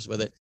non-believers with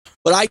it.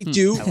 But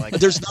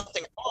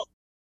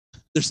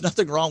there's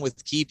nothing wrong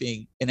with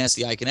keeping an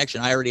SDI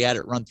connection. I already had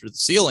it run through the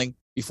ceiling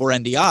before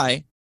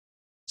NDI.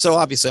 So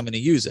obviously I'm going to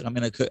use it. I'm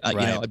going to,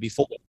 I'd be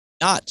foolish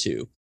not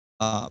to.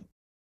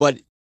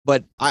 But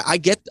I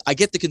get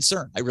the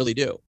concern. I really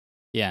do.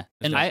 Yeah.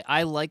 And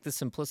I like the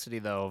simplicity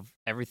though of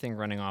everything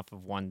running off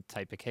of one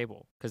type of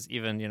cable. Because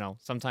even,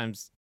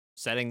 sometimes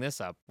setting this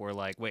up, we're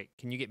like, wait,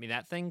 can you get me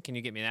that thing? Can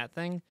you get me that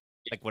thing?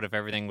 Like, what if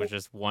everything was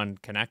just one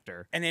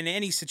connector? And in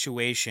any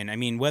situation, I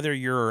mean, whether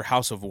you're a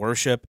house of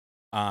worship,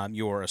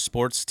 you're a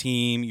sports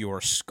team,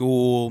 your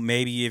school,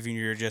 maybe even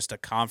you're just a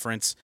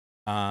conference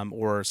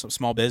or some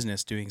small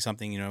business doing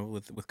something,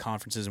 with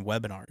conferences and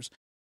webinars.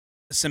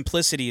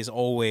 Simplicity is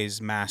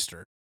always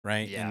mastered,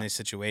 right? Yeah. In these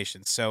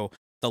situations. So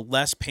the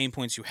less pain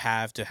points you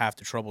have to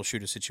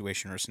troubleshoot a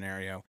situation or a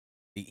scenario,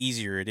 the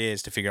easier it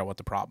is to figure out what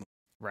the problem is.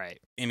 Right.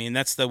 I mean,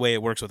 that's the way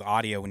it works with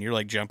audio. When you're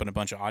like jumping a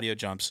bunch of audio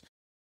jumps,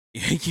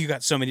 you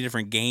got so many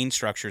different gain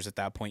structures at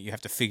that point. You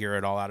have to figure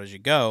it all out as you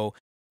go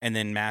and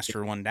then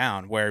master one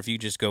down. Where if you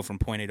just go from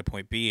point A to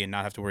point B and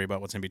not have to worry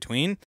about what's in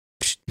between,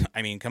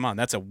 I mean, come on,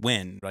 that's a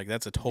win. Like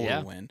that's a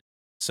total win.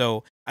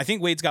 So I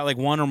think Wade's got like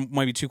one or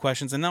maybe two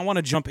questions, and I want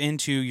to jump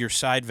into your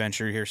side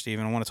venture here,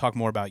 Steven. I want to talk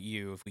more about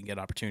you if we can get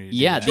opportunity to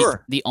do that.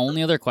 Sure. The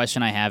only other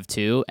question I have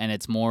too, and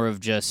it's more of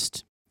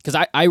just because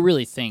I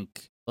really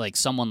think like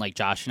someone like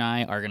Josh and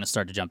I are going to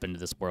start to jump into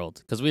this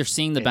world because we're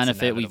seeing the It's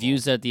benefit. We've inevitable.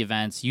 used it at the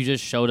events. You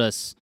just showed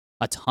us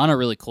a ton of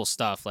really cool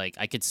stuff. Like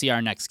I could see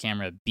our next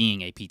camera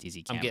being a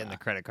PTZ camera. I'm getting the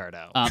credit card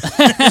out.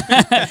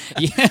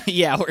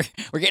 Yeah,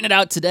 we're getting it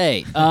out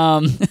today.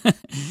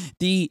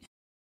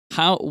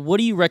 What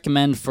do you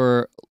recommend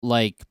for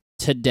like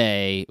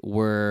today?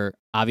 We're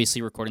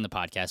obviously recording the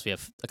podcast. We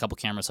have a couple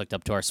cameras hooked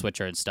up to our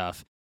switcher and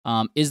stuff.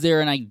 Is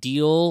there an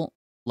ideal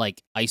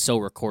like ISO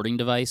recording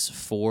device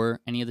for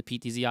any of the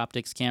PTZ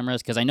optics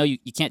cameras? Because I know you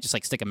can't just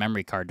like stick a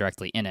memory card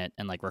directly in it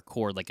and like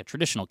record like a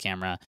traditional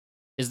camera.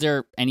 Is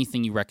there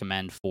anything you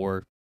recommend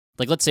for,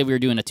 like, let's say we were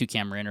doing a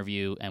 2-camera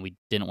interview and we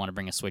didn't want to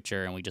bring a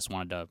switcher and we just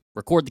wanted to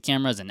record the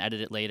cameras and edit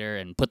it later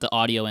and put the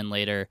audio in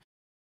later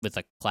with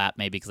a clap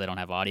maybe because I don't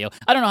have audio.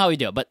 I don't know how we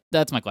do it, but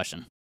that's my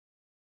question.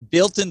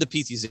 Built into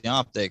PTZ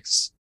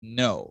optics,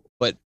 no,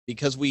 but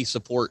because we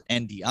support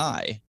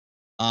NDI,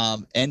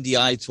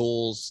 NDI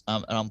tools,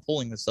 and I'm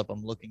pulling this up,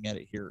 I'm looking at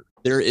it here.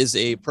 There is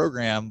a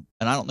program,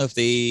 and I don't know if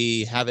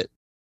they have it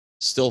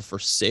still for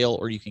sale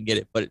or you can get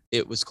it, but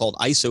it was called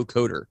ISO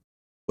Coder,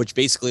 which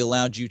basically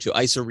allowed you to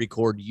ISO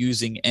record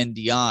using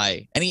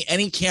NDI,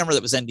 any camera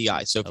that was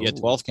NDI. So if you had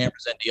 12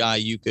 cameras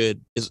NDI, you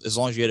could, as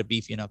long as you had a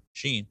beefy enough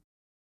machine,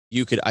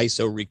 you could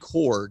ISO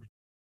record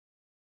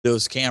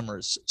those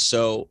cameras.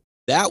 So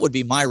that would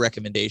be my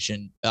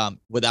recommendation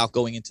without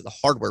going into the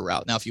hardware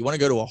route. Now, if you want to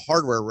go to a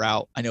hardware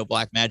route, I know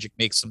Blackmagic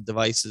makes some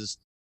devices,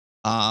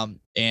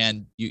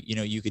 and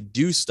you could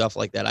do stuff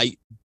like that. I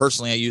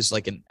use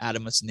like an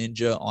Adamus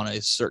Ninja on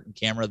a certain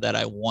camera that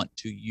I want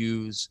to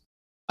use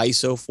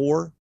ISO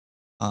for.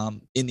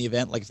 In the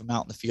event, like if I'm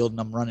out in the field and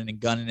I'm running and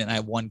gunning and I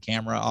have one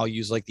camera, I'll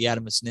use like the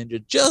Adamus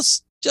Ninja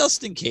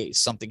just in case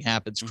something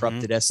happens,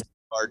 corrupted SD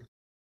card.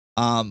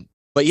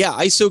 But yeah,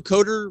 ISO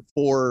Coder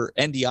for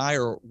NDI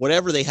or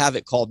whatever they have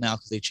it called now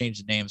because they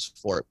changed the names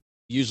for it.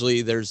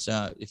 Usually there's,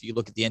 if you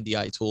look at the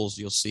NDI tools,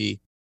 you'll see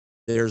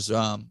there's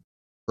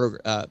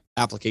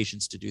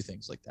applications to do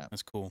things like that.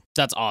 That's cool.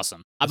 That's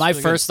awesome. That's My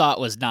really first thought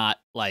was not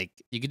like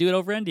you could do it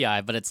over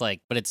NDI, but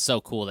it's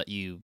so cool that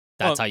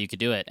that's how you could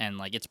do it. And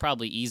like, it's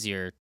probably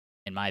easier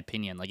in my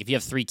opinion. Like if you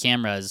have 3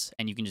 cameras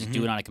and you can just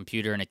do it on a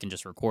computer and it can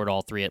just record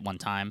all 3 at one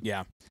time.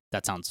 Yeah.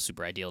 That sounds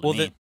super ideal to me.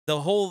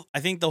 I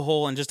think the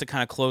whole, and just to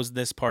kind of close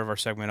this part of our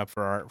segment up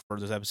for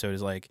this episode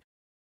is like,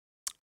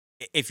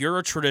 if you're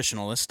a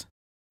traditionalist,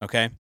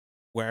 okay,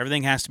 where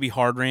everything has to be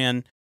hard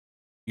ran,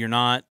 you're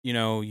not,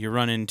 you're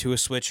running to a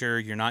switcher,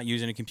 you're not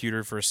using a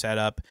computer for a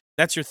setup,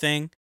 that's your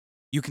thing,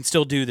 you can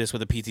still do this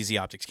with a PTZ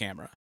optics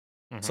camera.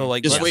 Mm-hmm. So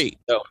like, just wait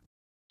though.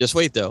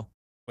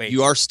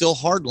 You are still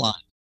hardline.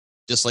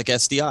 Just like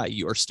SDI,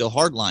 you are still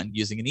hardline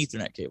using an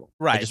Ethernet cable.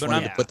 Right. I just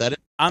wanted to put that in.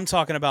 I'm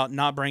talking about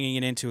not bringing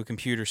it into a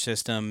computer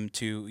system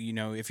to,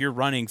 if you're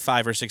running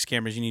 5 or 6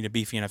 cameras, you need a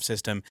beefy enough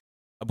system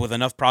with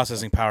enough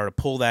processing power to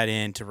pull that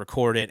in, to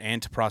record it,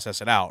 and to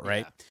process it out,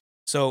 right? Yeah.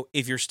 So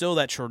if you're still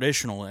that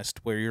traditionalist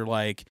where you're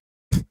like,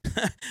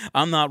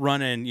 I'm not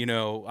running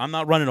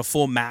a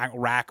full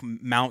rack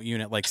mount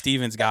unit like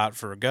Steven's got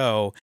for a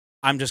Go.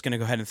 I'm just going to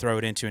go ahead and throw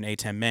it into an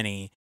A10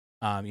 Mini.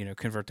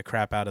 Convert the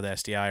crap out of the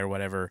SDI or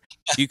whatever.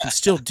 You can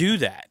still do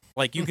that.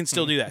 Like, you can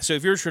still do that. So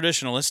if you're a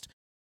traditionalist,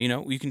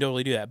 you can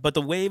totally do that. But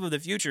the wave of the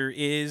future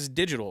is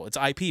digital. It's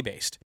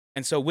IP-based.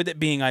 And so with it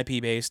being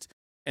IP-based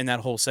and that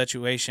whole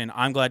situation,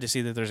 I'm glad to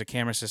see that there's a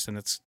camera system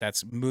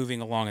that's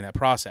moving along in that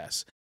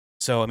process.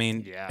 So, I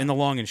mean, in the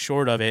long and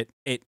short of it,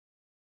 it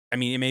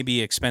may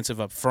be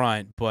expensive up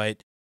front,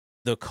 but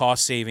the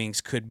cost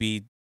savings could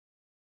be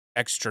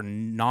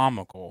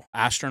astronomical.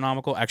 I'm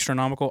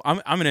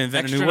going to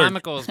invent a new word.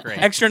 Astronomical is great.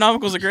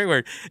 Astronomical is a great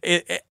word.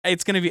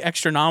 It's going to be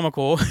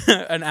astronomical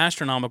and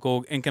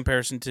astronomical in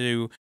comparison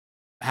to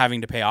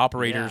having to pay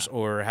operators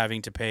or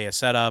having to pay a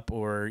setup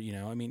or,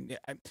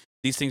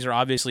 these things are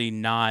obviously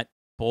not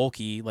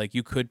bulky. Like,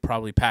 you could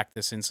probably pack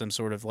this in some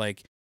sort of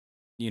like,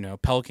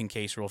 Pelican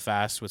case real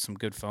fast with some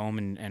good foam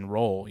and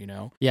roll,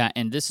 Yeah,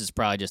 and this is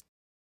probably just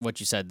what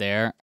you said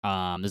there.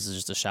 This is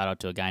just a shout out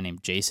to a guy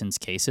named Jason's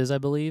Cases, I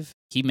believe.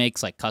 He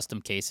makes like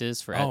custom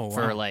cases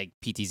for like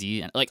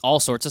PTZ and like all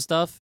sorts of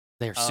stuff.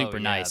 They're super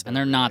nice, and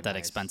they're really not that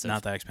expensive.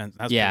 Not that expensive.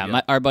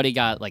 That's our buddy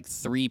got like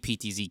 3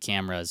 PTZ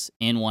cameras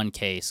in one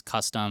case,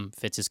 custom,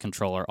 fits his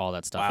controller, all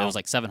that stuff. Wow. It was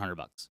like $700,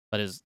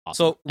 but it was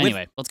awesome. So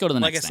anyway, let's go to the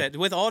next. Like I said,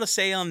 with all to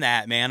say on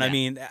that, man.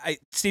 Yeah.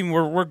 Steven,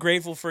 we're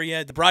grateful for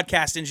you, the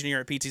broadcast engineer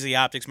at PTZ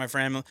Optics, my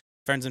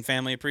friends and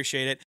family,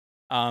 appreciate it.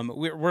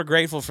 We're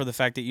grateful for the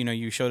fact that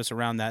you showed us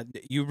around that.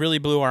 You really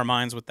blew our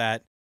minds with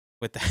that.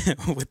 With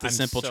the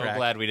simple track.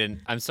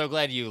 I'm so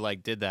glad you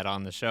like did that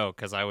on the show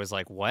because I was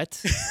like, what?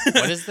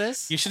 What is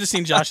this? You should have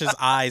seen Josh's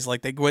eyes.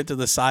 Like, they went to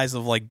the size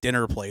of like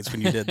dinner plates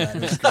when you did that.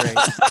 It was great.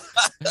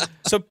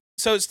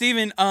 So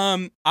Steven,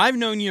 I've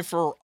known you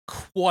for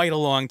quite a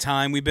long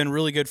time. We've been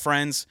really good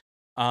friends.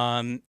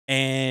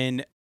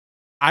 And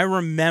I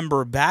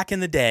remember back in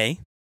the day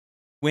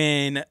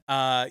when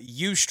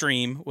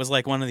Ustream was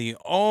like one of the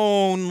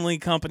only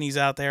companies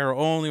out there, or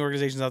only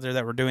organizations out there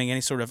that were doing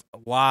any sort of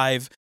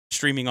live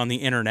streaming on the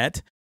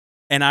internet.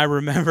 And I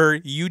remember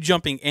you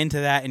jumping into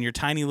that in your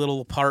tiny little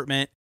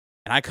apartment,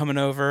 and I coming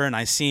over and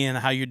I seeing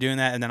how you're doing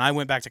that. And then I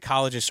went back to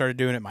college and started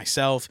doing it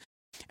myself.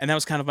 And that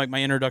was kind of like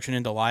my introduction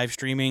into live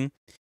streaming.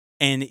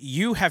 And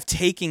you have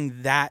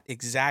taken that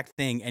exact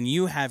thing and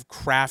you have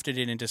crafted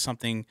it into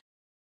something.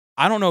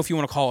 I don't know if you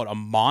want to call it a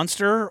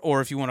monster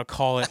or if you want to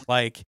call it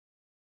like,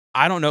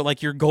 I don't know,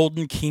 like your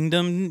golden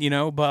kingdom, you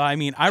know, but I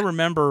mean, I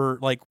remember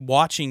like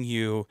watching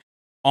you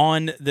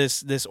on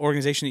this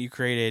organization that you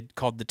created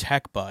called the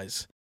Tech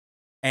Buzz.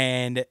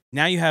 And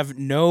now you have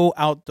no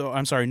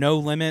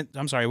limit.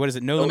 I'm sorry, what is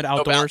it? No limit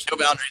outdoors. No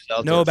boundaries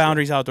outdoors. No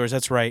boundaries outdoors.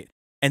 That's right.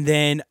 And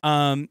then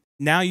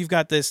now you've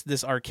got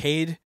this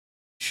arcade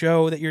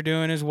show that you're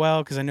doing as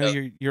well, because I know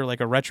you're like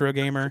a retro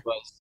gamer.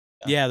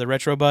 Yeah, the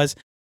Retro Buzz.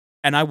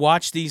 And I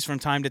watch these from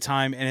time to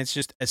time, and it's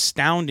just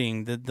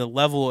astounding the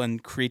level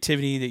and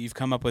creativity that you've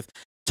come up with.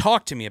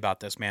 Talk to me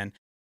about this, man.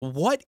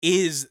 What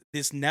is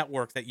this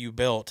network that you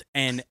built,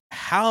 and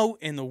how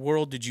in the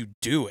world did you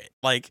do it?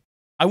 Like,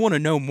 I want to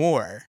know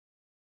more.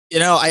 You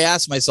know, I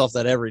ask myself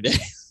that every day.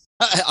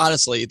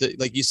 Honestly,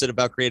 like you said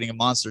about creating a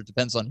monster, it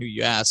depends on who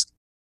you ask.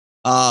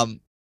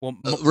 Well,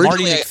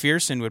 Marty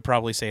McPherson would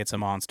probably say it's a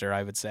monster,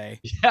 I would say.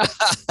 Yeah.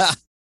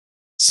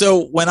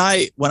 So when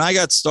I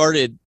got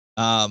started,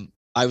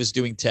 I was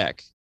doing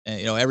tech, and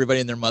you know,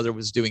 everybody and their mother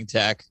was doing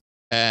tech.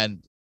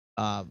 And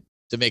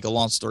to make a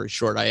long story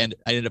short, I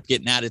ended up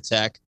getting out of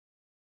tech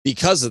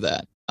because of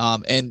that,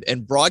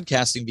 and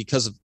broadcasting,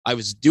 because of I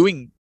was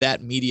doing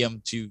that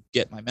medium to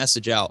get my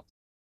message out.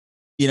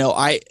 You know,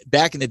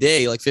 back in the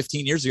day, like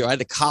 15 years ago, I had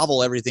to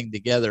cobble everything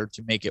together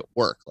to make it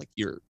work. Like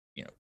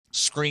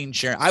screen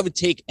sharing. I would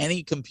take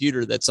any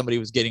computer that somebody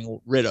was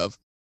getting rid of,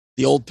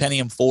 the old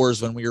Pentium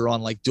 4s when we were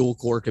on like dual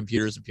core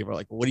computers, and people are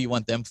like, well, what do you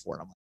want them for?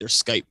 And I'm like, they're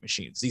Skype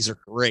machines. These are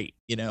great.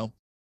 You know,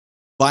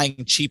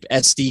 buying cheap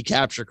SD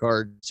capture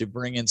card to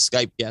bring in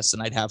Skype guests.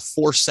 And I'd have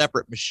 4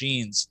 separate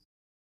machines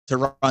to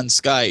run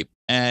Skype.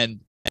 And,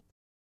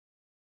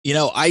 you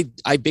know, I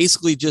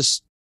basically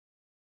just,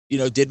 you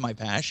know, did my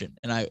passion,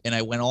 and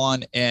I went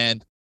on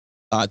and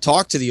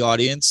talked to the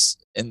audience.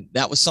 And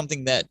that was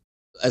something that,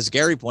 as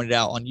Gary pointed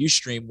out, on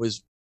Ustream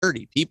was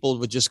dirty. People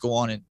would just go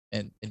on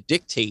and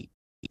dictate.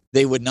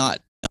 They would not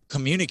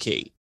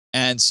communicate.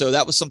 And so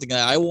that was something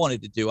that I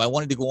wanted to do. I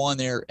wanted to go on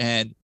there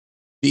and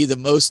be the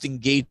most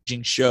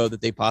engaging show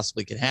that they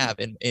possibly could have.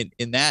 And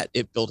in that,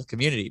 it built a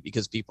community,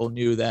 because people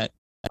knew that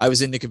I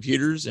was into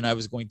computers and I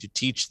was going to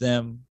teach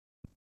them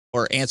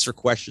or answer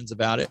questions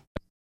about it.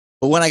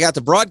 But when I got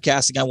to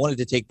broadcasting, I wanted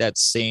to take that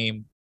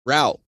same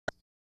route.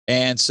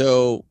 And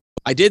so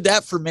I did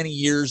that for many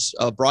years.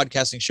 A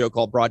broadcasting show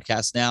called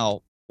Broadcast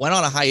Now went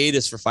on a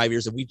hiatus for 5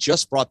 years, and we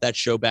just brought that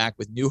show back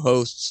with new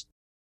hosts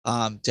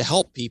to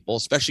help people,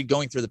 especially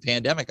going through the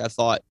pandemic. I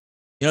thought,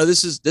 you know,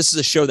 this is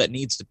a show that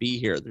needs to be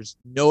here. There's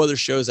no other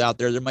shows out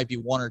there. There might be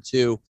 1 or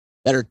 2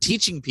 that are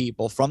teaching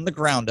people from the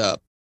ground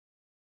up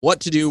what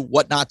to do,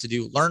 what not to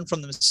do, learn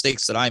from the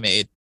mistakes that I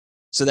made,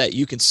 so that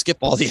you can skip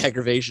all the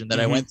aggravation that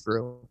I went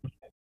through.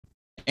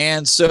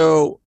 And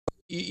so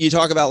you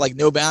talk about like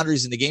no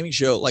boundaries in the gaming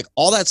show, like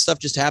all that stuff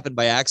just happened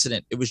by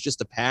accident. It was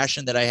just a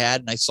passion that I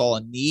had, and I saw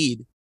a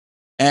need,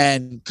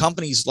 and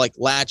companies like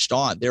latched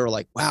on. They were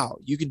like, wow,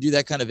 you can do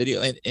that kind of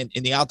video. And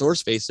in the outdoor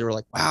space, they were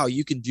like, wow,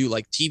 you can do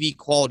like TV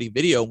quality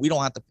video. We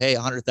don't have to pay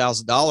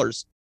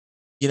 $100,000,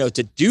 you know,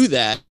 to do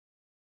that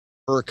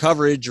for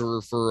coverage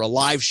or for a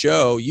live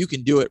show. You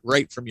can do it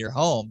right from your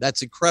home.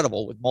 That's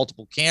incredible, with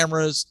multiple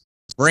cameras,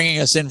 bringing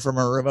us in from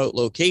a remote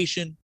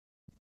location,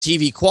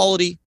 TV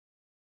quality.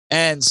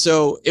 And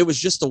so it was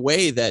just a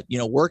way that, you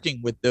know, working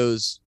with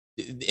those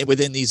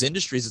within these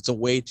industries, it's a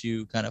way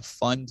to kind of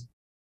fund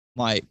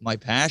my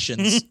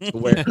passions, to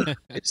where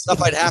it's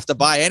stuff I'd have to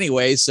buy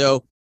anyway.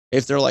 So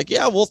if they're like,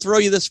 yeah, we'll throw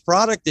you this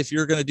product if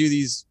you're going to do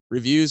these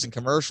reviews and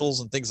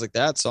commercials and things like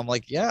that. So I'm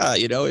like, yeah,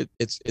 you know,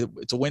 it's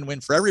a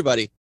win-win for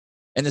everybody.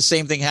 And the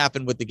same thing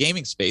happened with the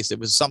gaming space. It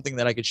was something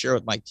that I could share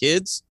with my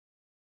kids.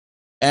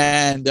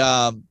 And,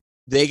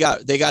 they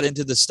got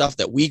into the stuff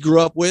that we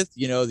grew up with,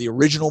 you know, the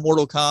original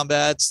Mortal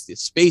Kombats, the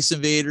Space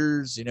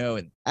Invaders, you know,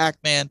 and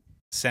Pac-Man,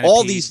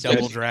 all these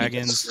Double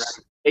Dragons.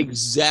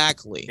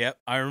 Exactly. Yep,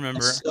 I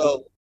remember.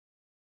 So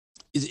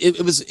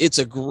it's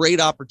a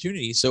great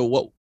opportunity. So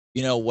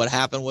what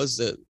happened was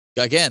that,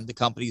 again, the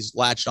companies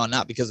latched on,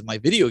 not because of my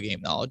video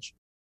game knowledge.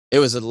 It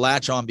was a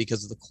latch on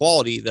because of the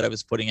quality that I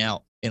was putting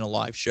out in a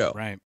live show.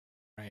 Right.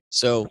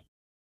 So,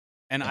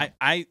 and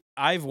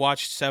I've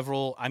watched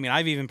several. I mean,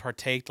 I've even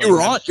partaked. You were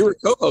a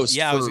co-host.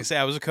 Yeah, I was gonna say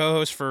I was a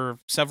co-host for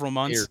several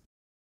months. Here.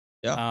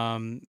 Yeah.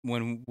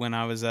 When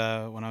I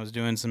was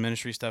doing some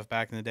ministry stuff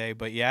back in the day.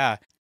 But yeah.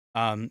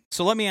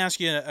 So let me ask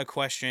you a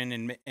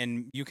question,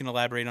 and you can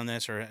elaborate on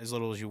this or as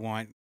little as you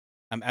want.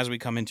 As we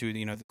come into,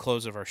 you know, the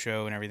close of our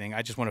show and everything,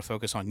 I just want to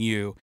focus on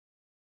you.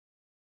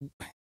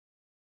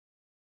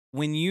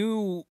 When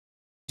you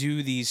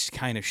do these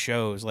kind of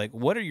shows, like,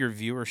 what are your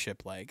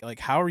viewership like? Like,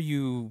 how are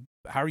you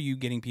how are you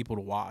getting people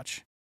to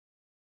watch?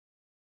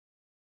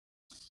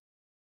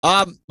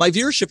 My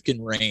viewership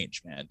can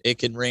range, man. It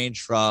can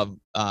range from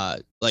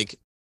like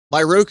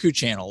my Roku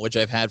channel, which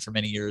I've had for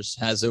many years,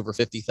 has over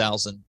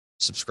 50,000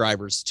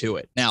 subscribers to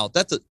it. Now,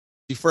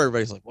 before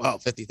everybody's like, wow,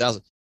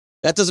 50,000.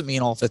 That doesn't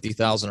mean all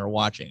 50,000 are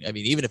watching. I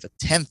mean, even if a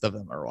tenth of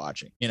them are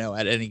watching,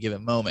 at any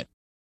given moment.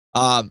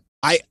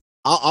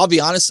 I'll be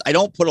honest, I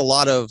don't put a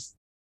lot of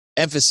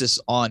emphasis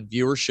on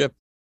viewership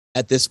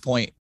at this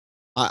point.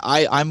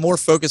 I'm more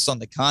focused on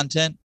the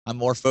content. I'm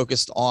more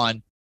focused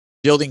on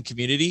building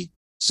community.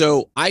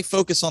 So I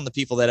focus on the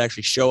people that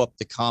actually show up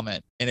to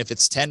comment. And if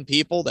it's 10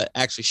 people that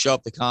actually show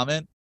up to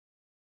comment,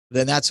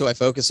 then that's who I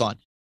focus on.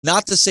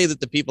 Not to say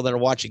that the people that are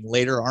watching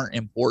later aren't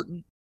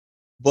important,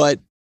 but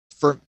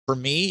for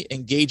me,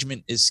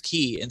 engagement is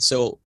key. And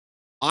so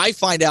I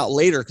find out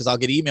later, because I'll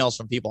get emails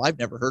from people I've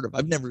never heard of.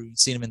 I've never even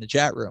seen them in the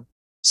chat room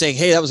saying,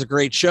 hey, that was a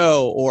great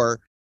show.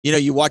 Or,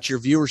 you watch your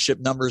viewership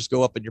numbers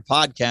go up in your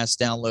podcast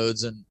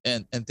downloads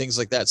and things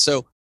like that.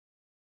 So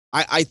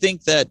I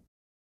think that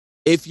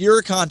if you're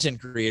a content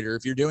creator,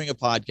 if you're doing a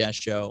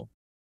podcast show,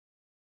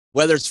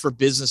 whether it's for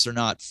business or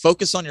not,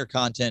 focus on your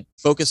content,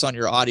 focus on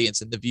your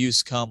audience, and the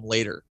views come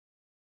later.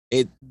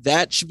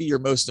 That should be your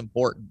most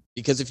important,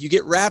 because if you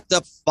get wrapped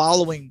up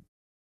following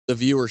the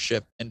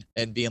viewership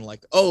and being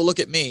like, oh, look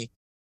at me,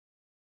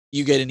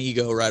 you get an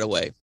ego right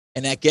away.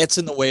 And that gets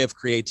in the way of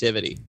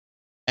creativity.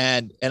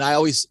 And I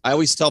always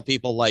tell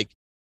people, like,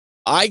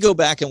 I go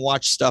back and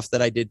watch stuff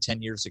that I did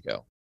 10 years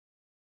ago.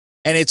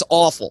 And it's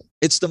awful.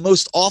 It's the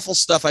most awful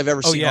stuff I've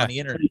ever seen on the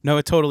internet. No,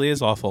 it totally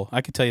is awful.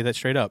 I can tell you that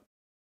straight up.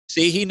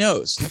 See, he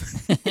knows.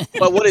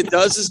 But what it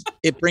does is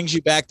it brings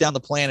you back down to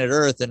planet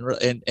Earth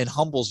and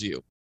humbles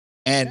you,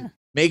 and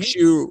makes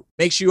you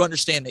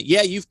understand that,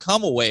 yeah, you've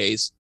come a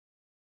ways,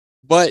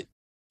 but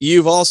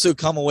you've also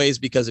come a ways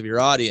because of your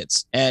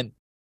audience. And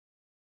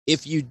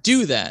if you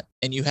do that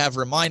and you have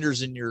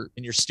reminders in your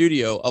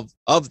studio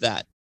of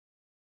that,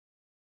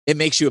 it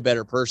makes you a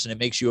better person. It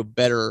makes you a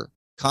better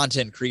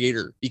content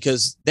creator,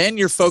 because then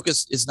your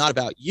focus is not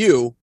about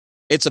you.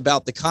 It's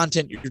about the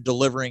content you're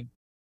delivering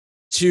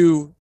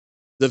to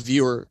the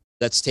viewer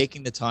that's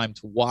taking the time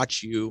to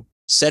watch you,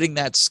 setting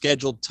that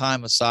scheduled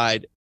time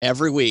aside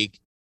every week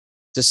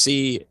to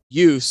see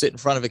you sit in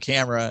front of a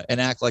camera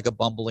and act like a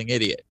bumbling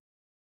idiot.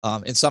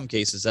 In some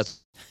cases,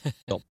 that's,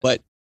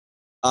 but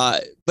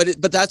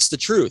that's the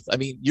truth. I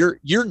mean,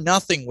 you're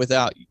nothing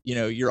without,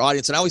 your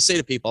audience. And I always say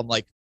to people, I'm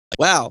like,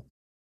 wow,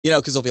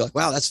 because they'll be like,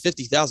 wow, that's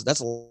 50,000. That's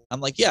a lot.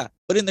 I'm like, yeah,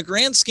 but in the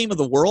grand scheme of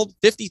the world,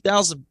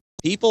 50,000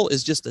 people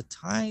is just a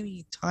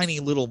tiny, tiny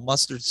little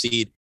mustard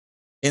seed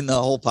in the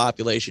whole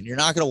population. You're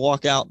not going to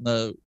walk out in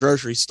the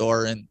grocery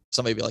store and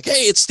somebody be like,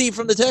 hey, it's Steve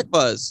from the Tech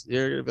Buzz.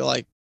 You're going to be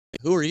like,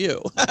 who are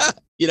you?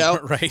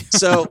 Right.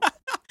 So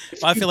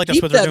I feel like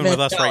that's what they're doing with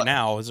us right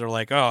now, is they're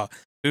like, oh,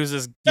 who's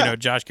this,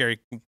 Josh, Gary,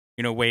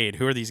 Wade,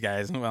 who are these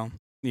guys? Well,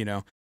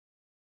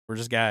 we're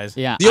just guys.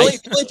 Yeah. The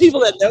only people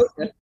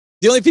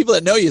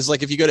that know you is,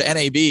 like, if you go to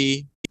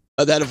NAB,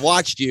 that have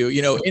watched you,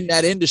 in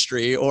that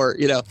industry, or,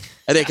 and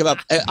they come up.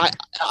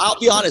 I'll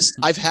be honest,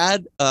 I've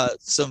had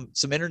some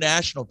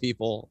international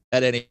people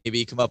at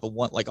NAB come up and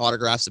want, like,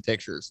 autographs and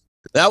pictures.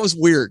 That was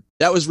weird.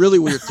 That was really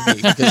weird to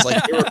me, because,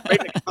 like, they were afraid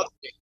to come up to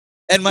me.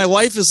 And my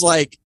wife is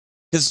like,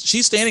 because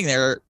she's standing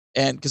there,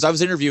 and because I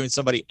was interviewing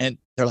somebody, and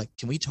they're like,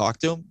 can we talk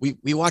to him?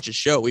 We watch a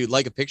show. We'd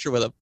like a picture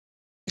with him.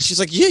 And she's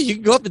like, yeah, you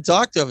can go up and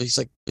talk to him. And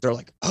they're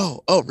like,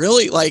 oh,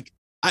 really? Like,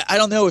 I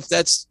don't know if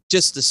that's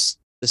just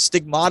the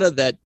stigmata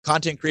that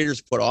content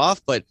creators put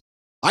off, but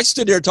I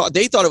stood there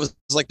they thought it was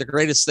like the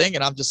greatest thing.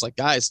 And I'm just like,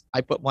 guys,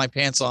 I put my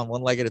pants on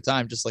one leg at a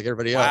time, just like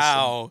everybody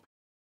else.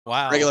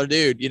 Wow. Regular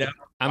dude,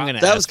 I'm going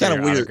to that was kind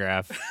of weird.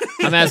 Autograph.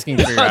 I'm asking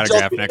for your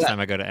autograph next time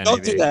I go to NAB.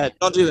 Don't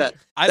do that.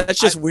 That's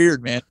just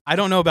weird, man. I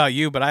don't know about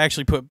you, but I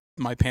actually put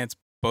my pants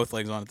both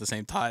legs on at the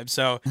same time.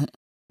 So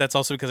that's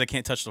also because I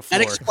can't touch the floor.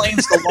 That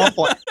explains the lump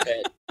on your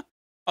head.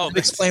 Oh, it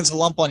explains the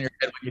lump on your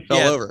head when you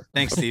fell over.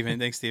 Thanks,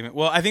 Steven.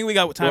 Well, I think we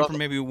got time for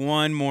maybe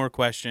one more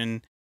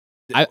question.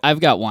 I've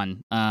got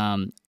one.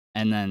 And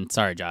then,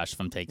 sorry, Josh, if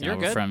I'm taking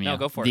over from you. No,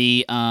 go for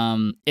it.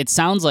 It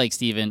sounds like,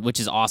 Steven, which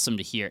is awesome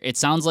to hear. It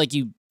sounds like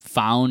you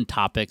found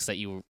topics that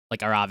you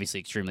are obviously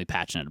extremely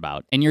passionate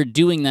about, and you're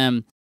doing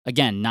them,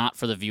 again, not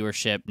for the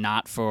viewership,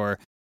 not for,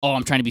 oh,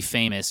 I'm trying to be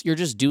famous. You're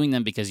just doing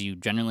them because you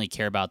genuinely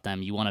care about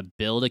them. You want to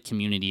build a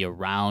community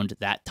around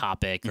that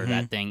topic or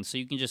that thing, so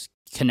you can just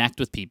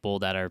connect with people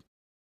that are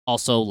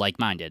also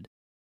like-minded.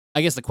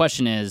 I guess the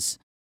question is,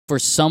 for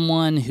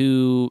someone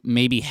who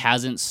maybe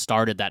hasn't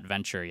started that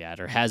venture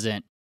yet, or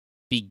hasn't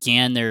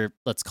began their,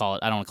 let's call it,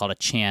 I don't want to call it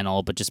a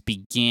channel, but just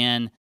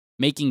began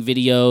making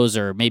videos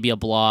or maybe a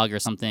blog or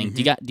something,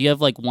 do you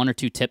have like one or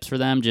two tips for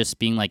them? Just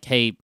being like,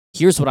 hey,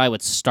 here's what I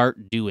would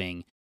start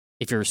doing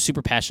if you're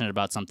super passionate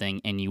about something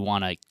and you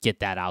want to get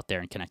that out there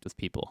and connect with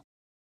people.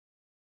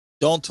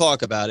 Don't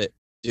talk about it.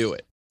 Do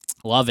it.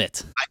 Love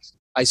it.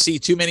 I see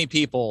too many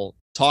people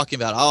talking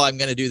about, oh, I'm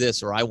going to do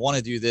this, or I want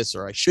to do this,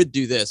 or I should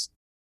do this.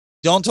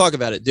 Don't talk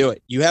about it. Do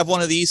it. You have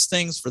one of these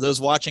things. For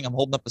those watching, I'm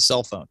holding up a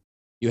cell phone.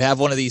 you have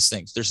one of these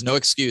things. There's no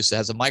excuse. It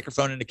has a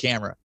microphone and a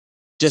camera.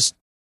 Just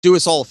do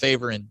us all a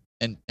favor and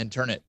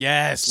turn it.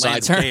 Yes,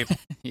 Sideways. landscape.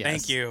 Yes.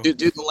 Thank you.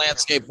 Do the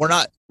landscape. We're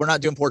not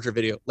doing portrait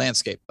video.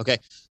 Landscape. Okay.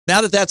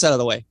 Now that that's out of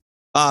the way,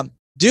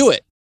 do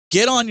it.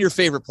 Get on your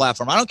favorite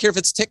platform. I don't care if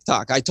it's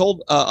TikTok. I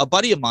told a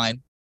buddy of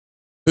mine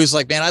who's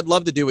like, man, I'd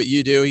love to do what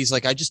you do. He's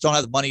like, I just don't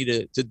have the money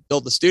to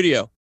build the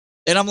studio.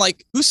 And I'm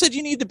like, who said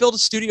you need to build a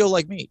studio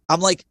like me? I'm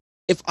like,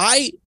 if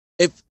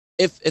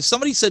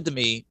somebody said to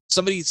me,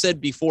 somebody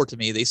said before to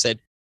me, they said,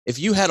 if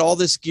you had all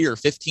this gear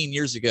 15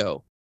 years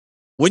ago,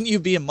 wouldn't you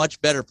be in a much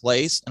better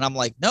place? And I'm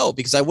like, no,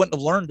 because I wouldn't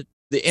have learned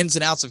the ins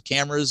and outs of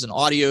cameras and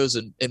audios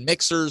and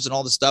mixers and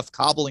all the stuff,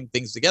 cobbling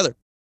things together.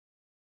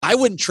 I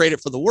wouldn't trade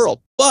it for the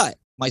world, but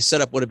my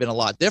setup would have been a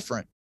lot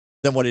different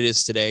than what it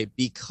is today,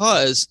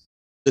 because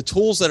the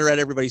tools that are at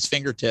everybody's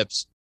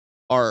fingertips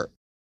are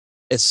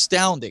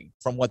astounding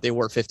from what they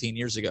were 15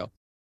 years ago.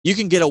 You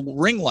can get a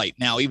ring light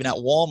now, even at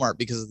Walmart,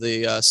 because of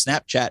the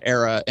Snapchat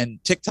era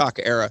and TikTok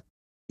era,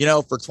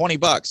 for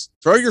 $20.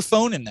 Throw your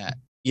phone in that.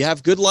 You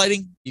have good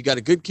lighting. You got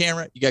a good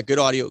camera. You got good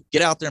audio.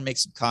 Get out there and make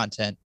some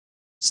content.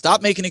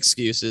 Stop making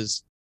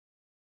excuses.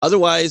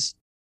 Otherwise,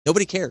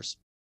 nobody cares.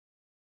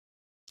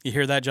 You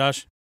hear that,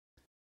 Josh?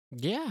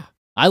 Yeah.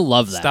 I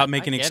love that. Stop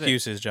making I get it.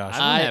 excuses, Josh.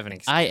 I don't have an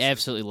I excuse.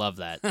 absolutely love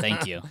that.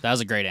 Thank you. That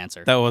was a great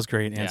answer. That was a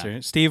great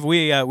answer, Steve.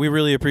 We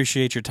really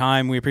appreciate your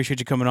time. We appreciate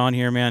you coming on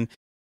here, man.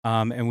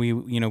 And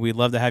we'd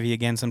love to have you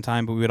again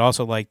sometime. But we would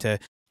also like to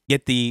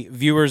get the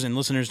viewers and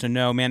listeners to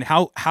know, man,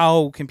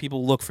 how can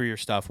people look for your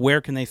stuff? Where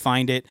can they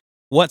find it?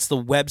 What's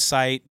the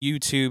website?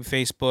 YouTube,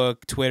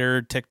 Facebook,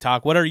 Twitter,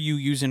 TikTok. What are you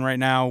using right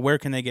now? Where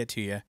can they get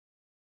to you?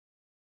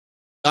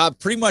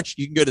 Pretty much,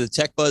 you can go to the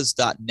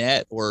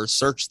techbuzz.net or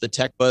search the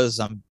Tech Buzz.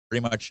 I'm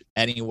pretty much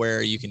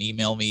anywhere. You can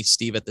email me,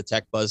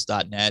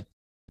 steve@thetechbuzz.net.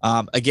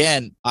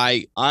 Again,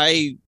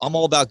 I'm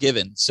all about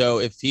giving. So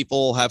if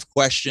people have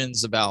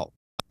questions about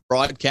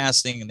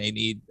broadcasting and they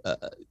need,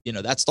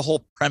 that's the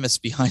whole premise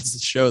behind the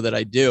show that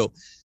I do,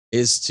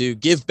 is to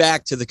give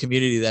back to the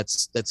community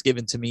that's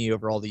given to me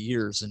over all the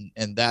years.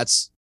 And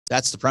that's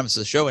the premise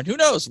of the show. And who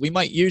knows, we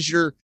might use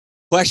your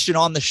question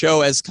on the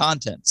show as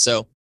content.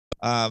 So,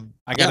 I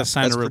got to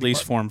sign a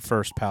release form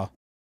first, pal.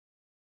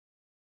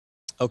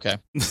 Okay,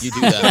 you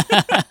do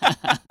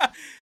that.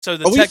 So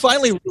we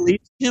finally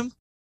released him?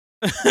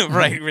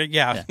 right.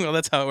 Yeah. Well,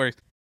 that's how it works.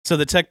 So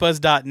the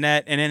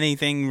techbuzz.net and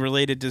anything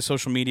related to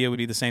social media would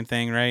be the same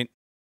thing, right?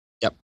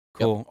 Yep.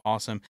 Cool. Yep.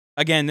 Awesome.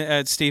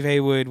 Again, Steve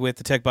Haywood with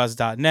the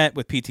techbuzz.net,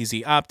 with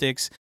PTZ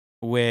Optics,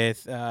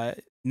 with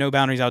No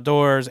Boundaries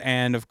Outdoors,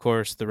 and of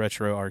course the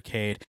Retro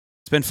Arcade.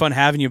 It's been fun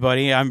having you,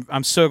 buddy.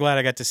 I'm so glad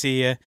I got to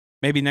see you.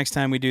 Maybe next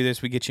time we do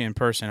this, we get you in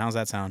person. How's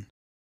that sound?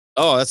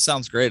 Oh, that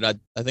sounds great. I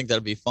think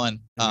that'd be fun.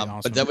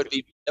 Awesome. But that would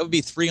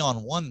be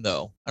 3-on-1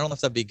 though. I don't know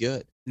if that'd be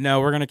good. No,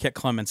 we're gonna kick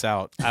Clements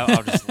out.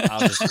 I'll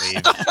just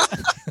leave.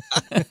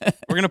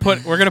 We're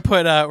gonna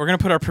put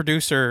our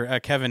producer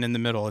Kevin in the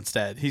middle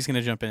instead. He's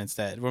gonna jump in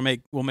instead. We'll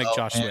make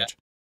Josh switch.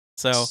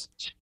 So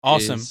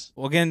awesome. Jeez.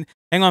 Well, again,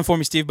 hang on for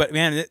me, Steve. But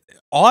man,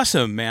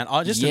 awesome, man.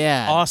 Just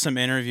Yeah. an awesome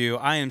interview.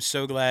 I am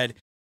so glad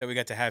that we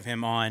got to have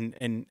him on,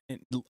 and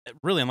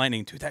really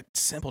enlightening too. That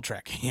simple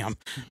track cam.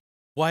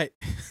 What?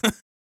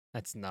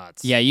 That's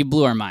nuts. Yeah, you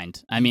blew our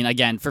mind. I mean,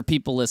 again, for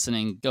people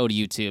listening, go to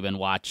YouTube and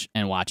watch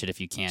it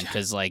if you can,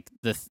 because like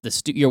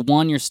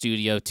your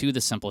studio, to the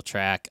simple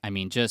track. I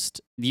mean,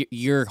 just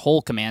your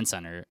whole command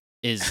center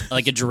is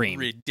like a dream.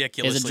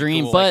 Ridiculously is a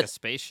dream, cool. but Like a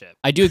spaceship.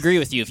 I do agree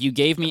with you.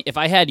 If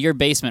I had your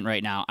basement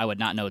right now, I would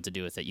not know what to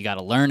do with it. You got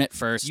to learn it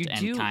first,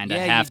 and kind of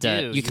have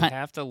to. You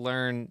have to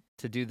learn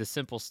to do the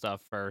simple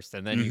stuff first,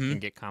 and then you can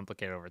get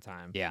complicated over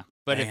time. Yeah.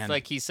 But Man. if,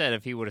 like he said,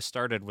 if he would have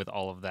started with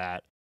all of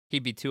that,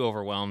 he'd be too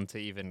overwhelmed to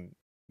even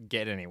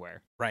get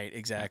anywhere. Right,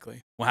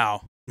 exactly.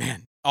 Wow,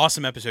 man,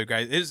 awesome episode,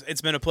 guys. It's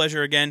been a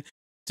pleasure again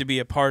to be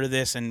a part of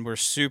this, and we're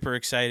super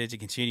excited to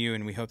continue,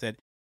 and we hope that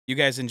you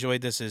guys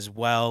enjoyed this as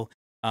well.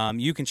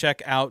 You can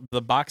check out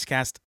the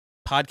Boxcast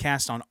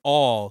podcast on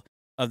all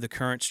of the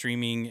current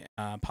streaming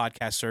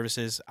podcast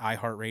services: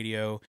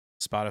 iHeartRadio,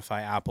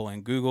 Spotify, Apple,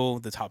 and Google,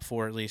 the top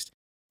 4 at least.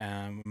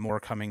 More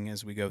coming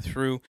as we go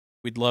through.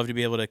 We'd love to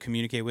be able to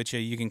communicate with you.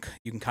 You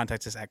can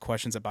contact us at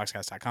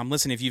questions@boxcast.com.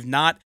 Listen, if you've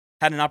not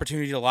had an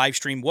opportunity to live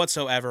stream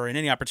whatsoever, and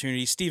any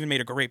opportunity, Steven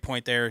made a great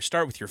point there.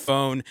 Start with your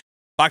phone.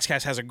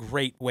 Boxcast has a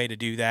great way to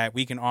do that.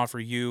 We can offer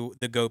you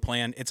the Go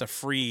plan. It's a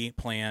free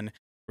plan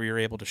where you're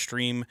able to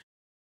stream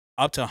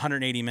up to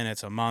 180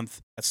 minutes a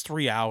month. That's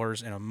 3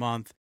 hours in a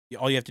month.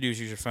 All you have to do is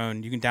use your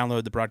phone. You can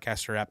download the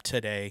Broadcaster app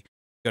today.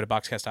 Go to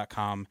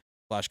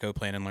boxcast.com/Go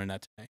plan and learn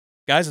that today.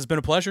 Guys, it's been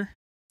a pleasure.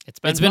 It's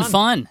been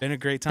fun. Been a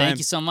great time. Thank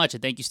you so much,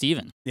 and thank you,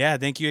 Steven. Yeah,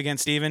 thank you again,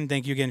 Steven.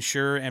 Thank you again,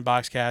 Sure and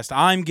Boxcast.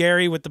 I'm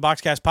Gary with the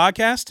Boxcast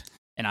Podcast.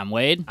 And I'm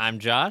Wade. I'm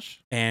Josh.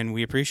 And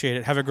we appreciate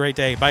it. Have a great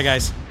day. Bye,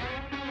 guys.